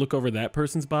you want to look over that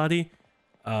person's body.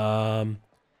 Oh,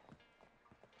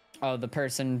 the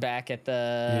person back at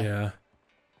the.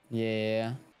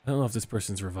 Yeah. I don't know if this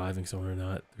person's reviving someone or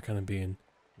not. They're kind of being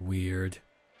weird.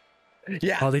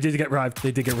 Yeah. Oh, they did get revived.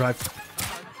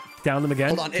 Down them again.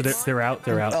 Hold on, So they're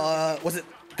out. Was it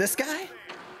this guy?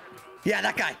 Yeah,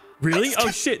 that guy. Really?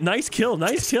 Oh shit! Nice kill.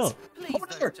 Very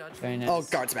nice. Oh,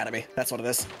 guard's mad at me. That's what it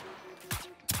is.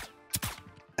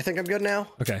 I think I'm good now.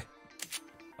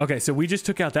 Okay, so we just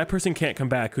took out that person. Can't come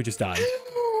back. Who just died?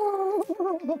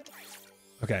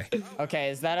 Okay,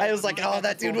 is that? I was like, oh,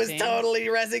 that dude was totally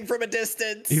rezzing from a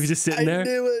distance. He was just sitting there? I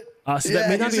knew it. So that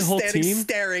may not be a whole team.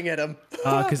 Staring at him.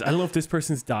 Because I don't know if this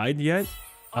person's died yet.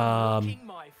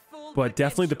 But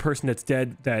definitely the person that's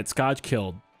dead, that Skadj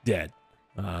killed, dead.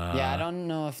 Yeah, I don't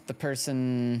know if the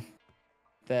person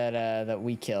that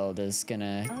we killed is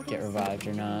gonna get revived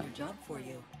or not.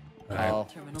 Alright,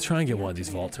 let's try and get one of these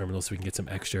vault terminals so we can get some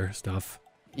extra stuff.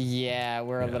 Yeah,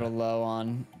 we're a little low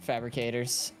on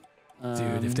fabricators.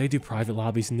 Dude, if they do private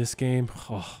lobbies in this game,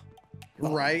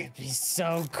 right? It'd be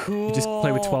so cool. You just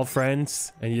play with 12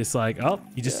 friends and you just like,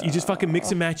 you just fucking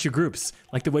mix and match your groups.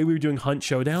 Like the way we were doing Hunt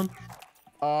Showdown.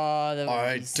 Oh, that would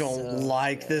I be don't so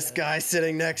like this guy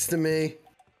sitting next to me.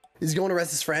 Is he going to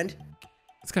arrest his friend?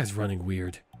 This guy's running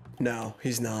weird. No,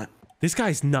 he's not. This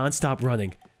guy's non-stop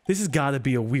running. This has got to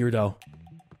be a weirdo.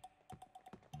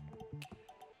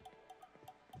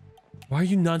 Why are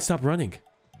you non-stop running?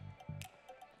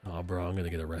 Oh, bro, I'm gonna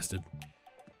get arrested.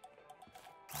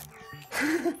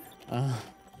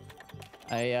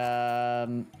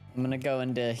 I'm gonna go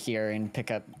into here and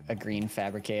pick up a green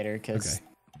fabricator because Okay.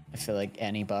 I feel like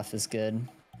any buff is good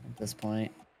at this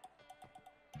point.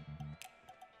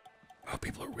 Oh,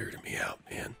 people are weirding me out,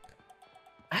 man.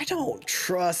 I don't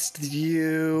trust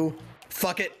you.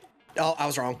 Fuck it. Oh, I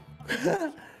was wrong.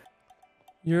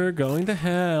 You're going to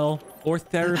hell or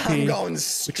therapy. I'm going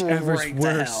straight whichever's to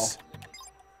worse.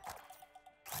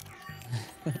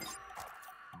 hell.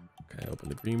 Okay, open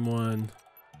the green one.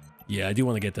 Yeah, I do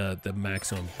want to get the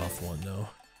maximum buff one though.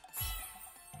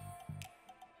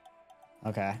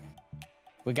 Okay,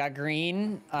 we got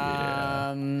green.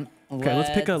 Yeah. Okay,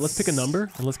 let's pick a number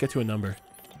and let's get to a number.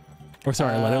 Or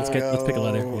sorry, a letter. Let's pick a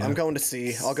letter. Yeah. I'm going to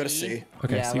C. I'll go to C.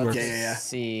 Okay, yeah, C works. Yeah.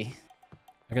 C.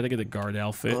 I gotta get the guard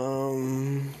outfit.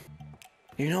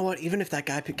 You know what? Even if that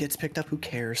guy gets picked up, who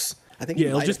cares? I think Yeah, he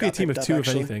it'll might just have be a got team of picked two up, if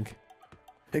actually. anything.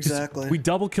 Exactly. We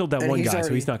double killed that And one he's guy, so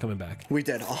already- he's not coming back. We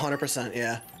did 100%.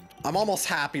 Yeah. I'm almost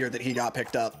happier that he got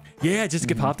picked up. Yeah, just to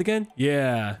get popped again?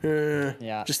 Yeah.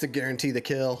 Yeah. Just to guarantee the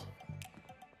kill.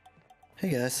 Hey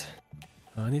guys.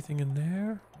 Anything in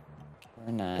there?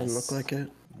 Very nice. Doesn't look like it.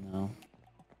 No.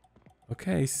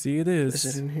 Okay, see it is.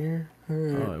 Is it in here?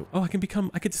 Oh, I can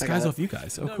disguise it. off you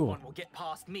guys. Oh, No cool. one will get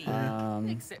past me.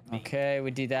 Except me. Okay,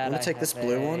 we do that. I'm gonna I take this have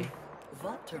blue a- one.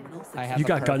 Vault terminal I have You a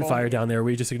got purple. gunfire down there. Were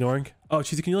you just ignoring? Oh,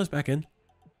 Cheesy, can you let us back in?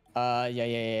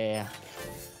 Yeah.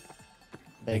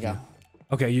 There you go.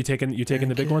 Okay, you taking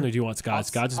the big one, or do you want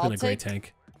Skadj? Skadj has I'll been a great take-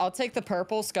 tank. I'll take the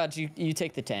purple. Skadj, you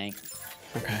take the tank.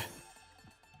 Okay.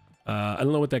 I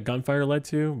don't know what that gunfire led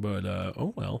to, but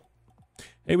oh well.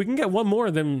 Hey, we can get one more,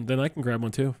 then I can grab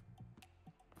one too.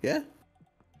 Yeah.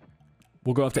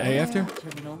 We'll go up to A after.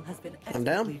 terminal has been I'm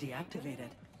down. explicitly deactivated.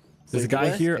 There's a Lead the guy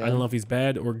way. here. I Yeah. don't know if he's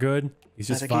bad or good. He's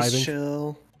I just think he's vibing.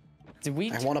 chill. Did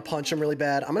we? I want to punch him really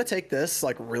bad. I'm gonna take this,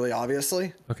 like, really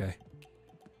obviously. Okay.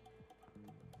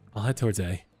 I'll head towards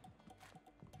A.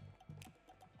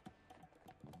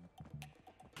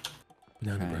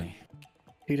 Banana bread. Okay.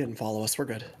 He didn't follow us. We're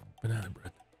good. Banana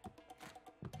bread.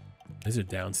 These are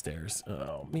downstairs.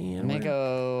 Oh man. I'm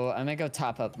gonna go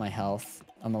top up my health.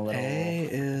 I'm a little. A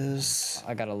is.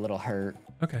 I got a little hurt.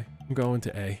 Okay, I'm going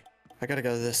to A. I gotta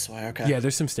go this way. Okay. Yeah,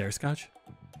 there's some stairs, Skadj.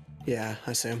 Yeah,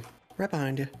 I see him. Right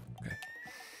behind you. Okay.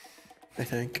 I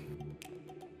think.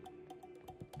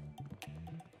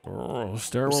 Oh,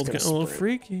 stairwell's gonna getting a little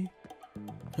sprint. freaky.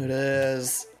 It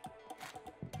is.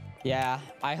 Yeah,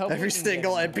 I hope. Every we can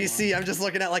single get one NPC, I'm just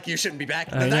looking at like you shouldn't be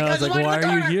back. I That know. I guy's was like, right in why the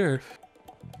are you corner! here?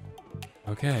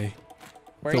 Okay. more.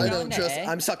 Where are you I going don't to trust. A?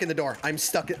 I'm stuck in the door. I'm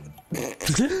stuck in.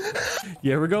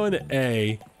 Yeah, we're going to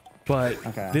A, but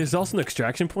Okay. there's also an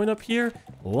extraction point up here.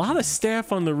 A lot of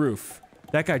staff on the roof.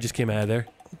 That guy just came out of there.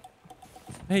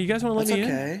 Hey, you guys want to let That's me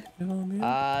okay. in? You wanna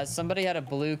let me in? Somebody had a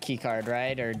blue key card,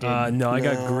 right? Or did? No, I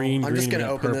got green. I'm just green, gonna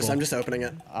and open purple. this. I'm just opening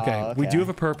it. Okay, we do have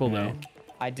a purple though.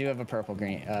 I do have a purple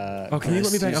green. Oh, can you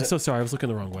let me Nice, back? use I'm it. so sorry. I was looking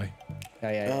the wrong way.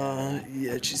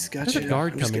 Yeah, she's got There's a you.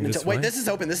 guard I'm just coming getting this Wait, way. this is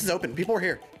open. This is open. People are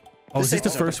here. Oh, is this the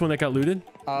safe is first one that got looted?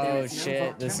 There Oh is no shit!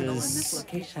 vault This terminal in this is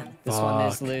location. this one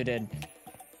is Fuck. looted.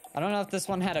 I don't know if this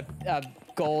one had a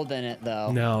gold in it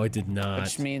though. No, it did not.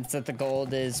 Which means that the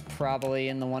gold is probably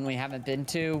in the one we haven't been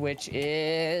to, which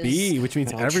is B, which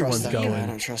means I don't everyone's trust that guy. I going.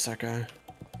 don't trust that guy.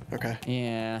 Okay.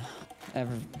 Yeah,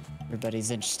 everybody's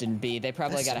interested in B. They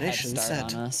probably got a head Destination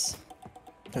start set. on us.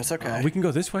 That's okay. We can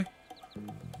go this way.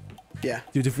 Yeah.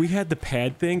 Dude, if we had the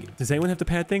pad thing, does anyone have the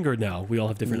pad thing or no? We all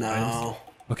have different items? No.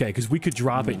 Okay, because we could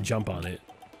drop it and jump on it.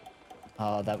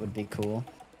 Oh, that would be cool.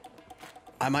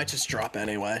 I might just drop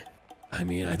anyway. I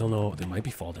mean, I don't know. There might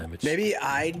be fall damage. Maybe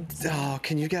Oh,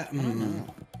 can you get?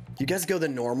 You guys go the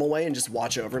normal way and just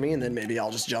watch over me, and then maybe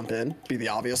I'll just jump in, be the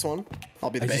obvious one. I'll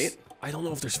be the bait. I don't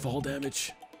know if there's fall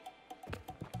damage.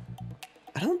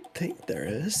 I don't think there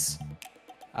is.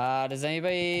 Does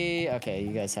anybody? Okay,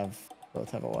 you guys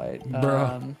both have a white.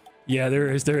 Bruh. Yeah, there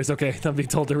is. There is. Okay, I'm being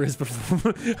told there is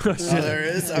before. Oh, shit. Oh, there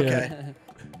is. Okay.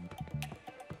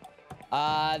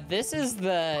 This is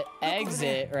the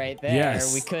exit right there.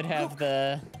 Yes. We could have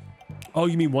the. Oh,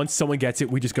 you mean once someone gets it,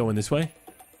 we just go in this way?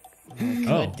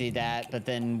 Oh, Could do that, but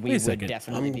then we Wait a would second.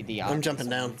 definitely be the. I'm jumping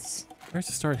obvious down. ones. where's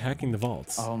to start hacking the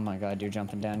vaults? Oh my god, you're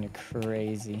jumping down. You're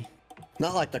crazy.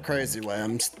 Not like the crazy way.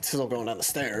 I'm still going down the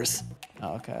stairs.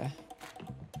 Oh, okay.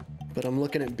 But I'm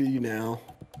looking at B now.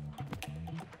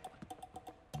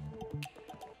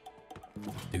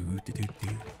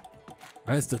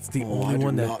 Right, that's the I only do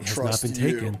one that not has not trust been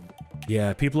you. taken.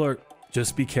 Yeah, people are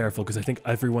just be careful because I think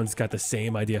everyone's got the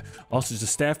same idea. Also, there's a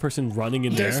staff person running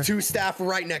in there. There's two staff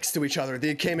right next to each other.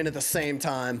 They came in at the same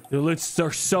time. They're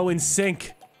so in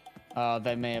sync. Oh,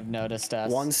 they may have noticed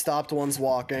us. One stopped, one's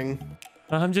walking.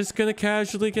 I'm just gonna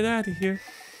casually get out of here.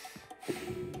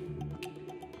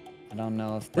 I don't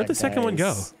know if Where'd the second one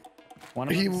go?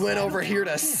 He went over here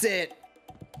to sit.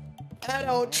 I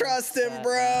don't trust him,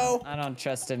 bro. I don't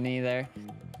trust him either.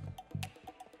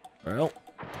 Well,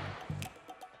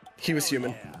 He was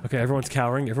human. okay, everyone's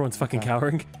cowering. Everyone's fucking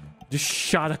cowering. Just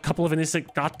shot a couple of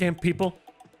innocent goddamn people.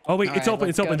 Oh wait, it's right, open.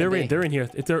 let's It's open. go to B. They're in here.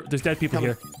 There's dead people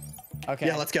here. Okay.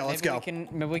 Yeah, let's go, let's go.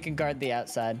 Maybe we can guard the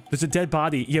outside. There's a dead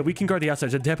body. Yeah, we can guard the outside.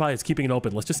 There's a dead body that's keeping it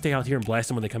open. Let's just stay out here and blast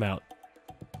them when they come out.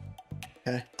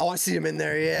 Okay. Oh, I see him in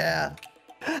there. Yeah.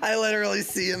 I literally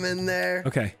see him in there.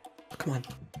 Okay. Oh, come on.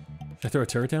 Should I throw a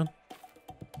turret down?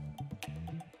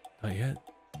 Not yet.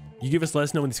 You let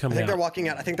us know when he's I coming think out. they're walking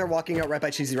out. I think they're walking out right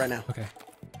by Cheesy right now. Okay.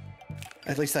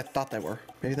 At least I thought they were.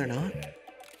 Maybe they're not.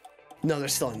 No, they're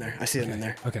still in there. I see them in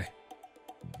there. Okay.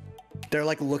 They're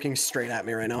like looking straight at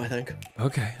me right now, I think.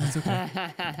 Okay, that's okay.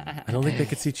 I don't think they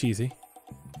could see Cheesy.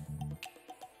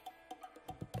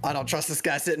 I don't trust this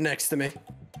guy sitting next to me.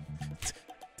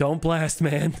 Don't blast,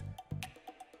 man.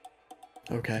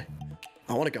 Okay.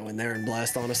 I want to go in there and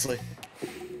blast, honestly.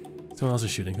 Someone else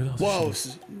is shooting. Who else Whoa. is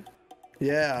shooting?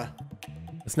 Yeah.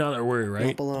 It's not our worry, Not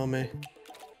right? below me.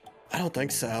 I don't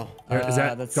think so. Is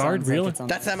that that guard sounds like real? it's on-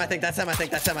 That's them, I think. That's them, I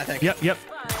think. That's them, I think. Yep.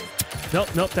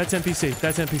 Nope, that's NPC.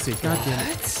 That's NPC. God damn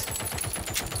it. What?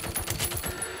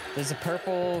 There's a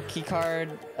purple key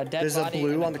card, a dead There's a body,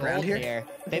 blue and on the ground gold here?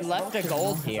 They left a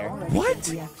gold here.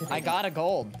 What? I got a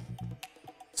gold.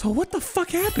 So what the fuck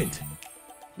happened?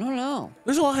 I don't know.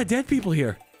 There's a lot of dead people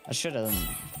here. I should have.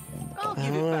 I'll I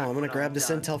give don't it know. back I'm when gonna grab this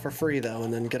done. intel for free, though,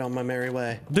 and then get on my merry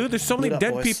way. Dude, there's so many Loot up,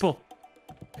 dead boys. people.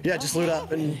 Yeah, just loot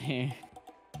up and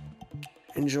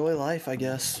enjoy life, I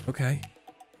guess. Okay.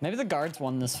 Maybe the guards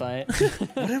won this fight.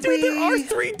 What did Dude, there are we...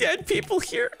 3 dead people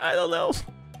here. I don't know.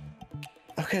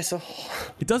 Okay, so...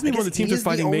 It does mean one of the teams E are is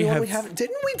fighting only may one have... we haven't...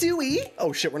 Didn't we do E?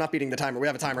 Oh shit, we're not beating the timer. We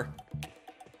have a timer.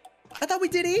 I thought we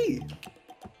did E.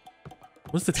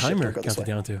 What's the Shit, timer don't go this counted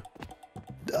way. down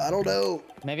to? I don't know.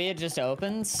 Maybe it just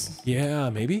opens. Yeah,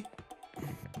 maybe.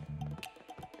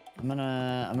 I'm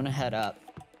gonna head up.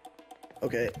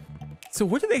 Okay. So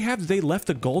what do they have? They left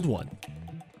a gold one.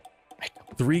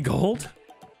 3 gold?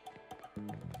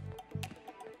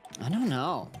 I don't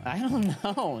know. I don't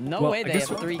know. No Well, way I they guess-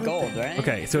 have 3 gold, right?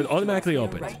 Okay, so it automatically Your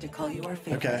opened. right to call your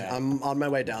favorite. Okay, I'm on my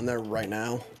way down there right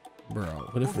now. Bro,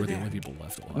 what if we're the only people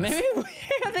left alive? Maybe we're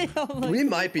the only We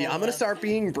might be. people I'm gonna left. start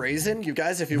being brazen. You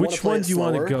guys, if you want to Which play one it do you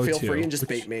wanna slower, go feel to? free and just Which-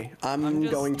 bait me. I'm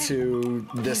just- going to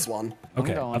this one.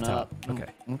 Okay, I'm going up top. up. Okay.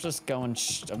 I'm just going.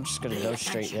 I'm just gonna go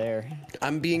straight there.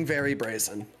 I'm being very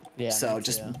brazen. Yeah, So me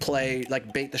just too. play,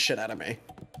 like, bait the shit out of me.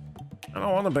 I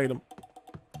don't want to bait them.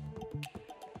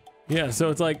 Yeah, so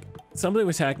it's like somebody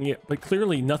was hacking it, but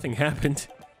clearly nothing happened.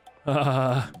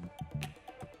 That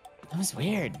was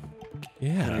weird.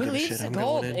 Yeah. Who give a leaves shit, a I'm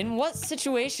gold? going in. In what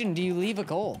situation do you leave a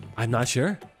gold? I'm not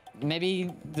sure.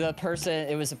 Maybe the person.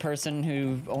 It was a person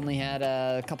who only had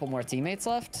a couple more teammates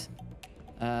left.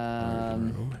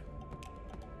 Getting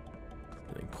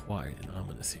quiet and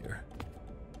ominous here.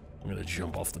 I'm gonna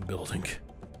jump off the building.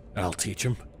 I'll teach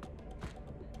him.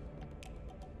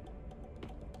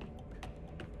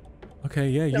 Okay,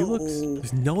 yeah, you look. No.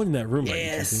 There's no one in that room right now.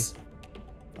 Yes.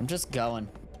 I'm just going.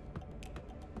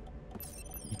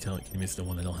 You telling me it's the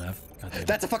one I don't have? God damn it.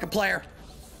 That's a fucking player.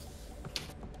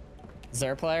 Is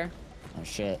there a player? Oh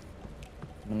shit.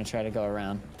 I'm gonna try to go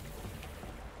around.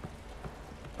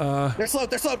 They're slowed.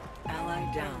 They're slowed.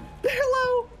 Ally down. They're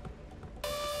low.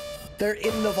 They're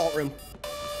in the vault room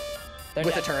They're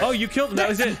with a dead. turret. Oh, you killed him. That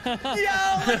was it. Yo,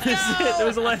 That was it. That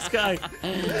was the last guy.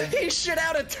 he shit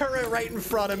out a turret right in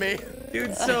front of me.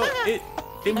 Dude, so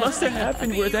it must have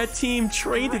happened where that team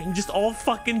traded and just all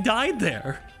fucking died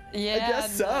there. Yeah, I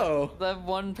guess so. The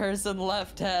one person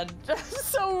left had.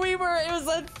 So we were. It was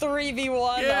a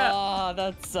 3v1. Yeah. Oh,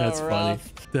 that's so That's funny.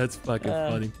 rough. That's fucking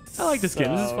funny. I like this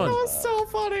game. This is fun. So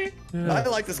funny. Yeah. I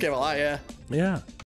like this game a lot, yeah. Yeah.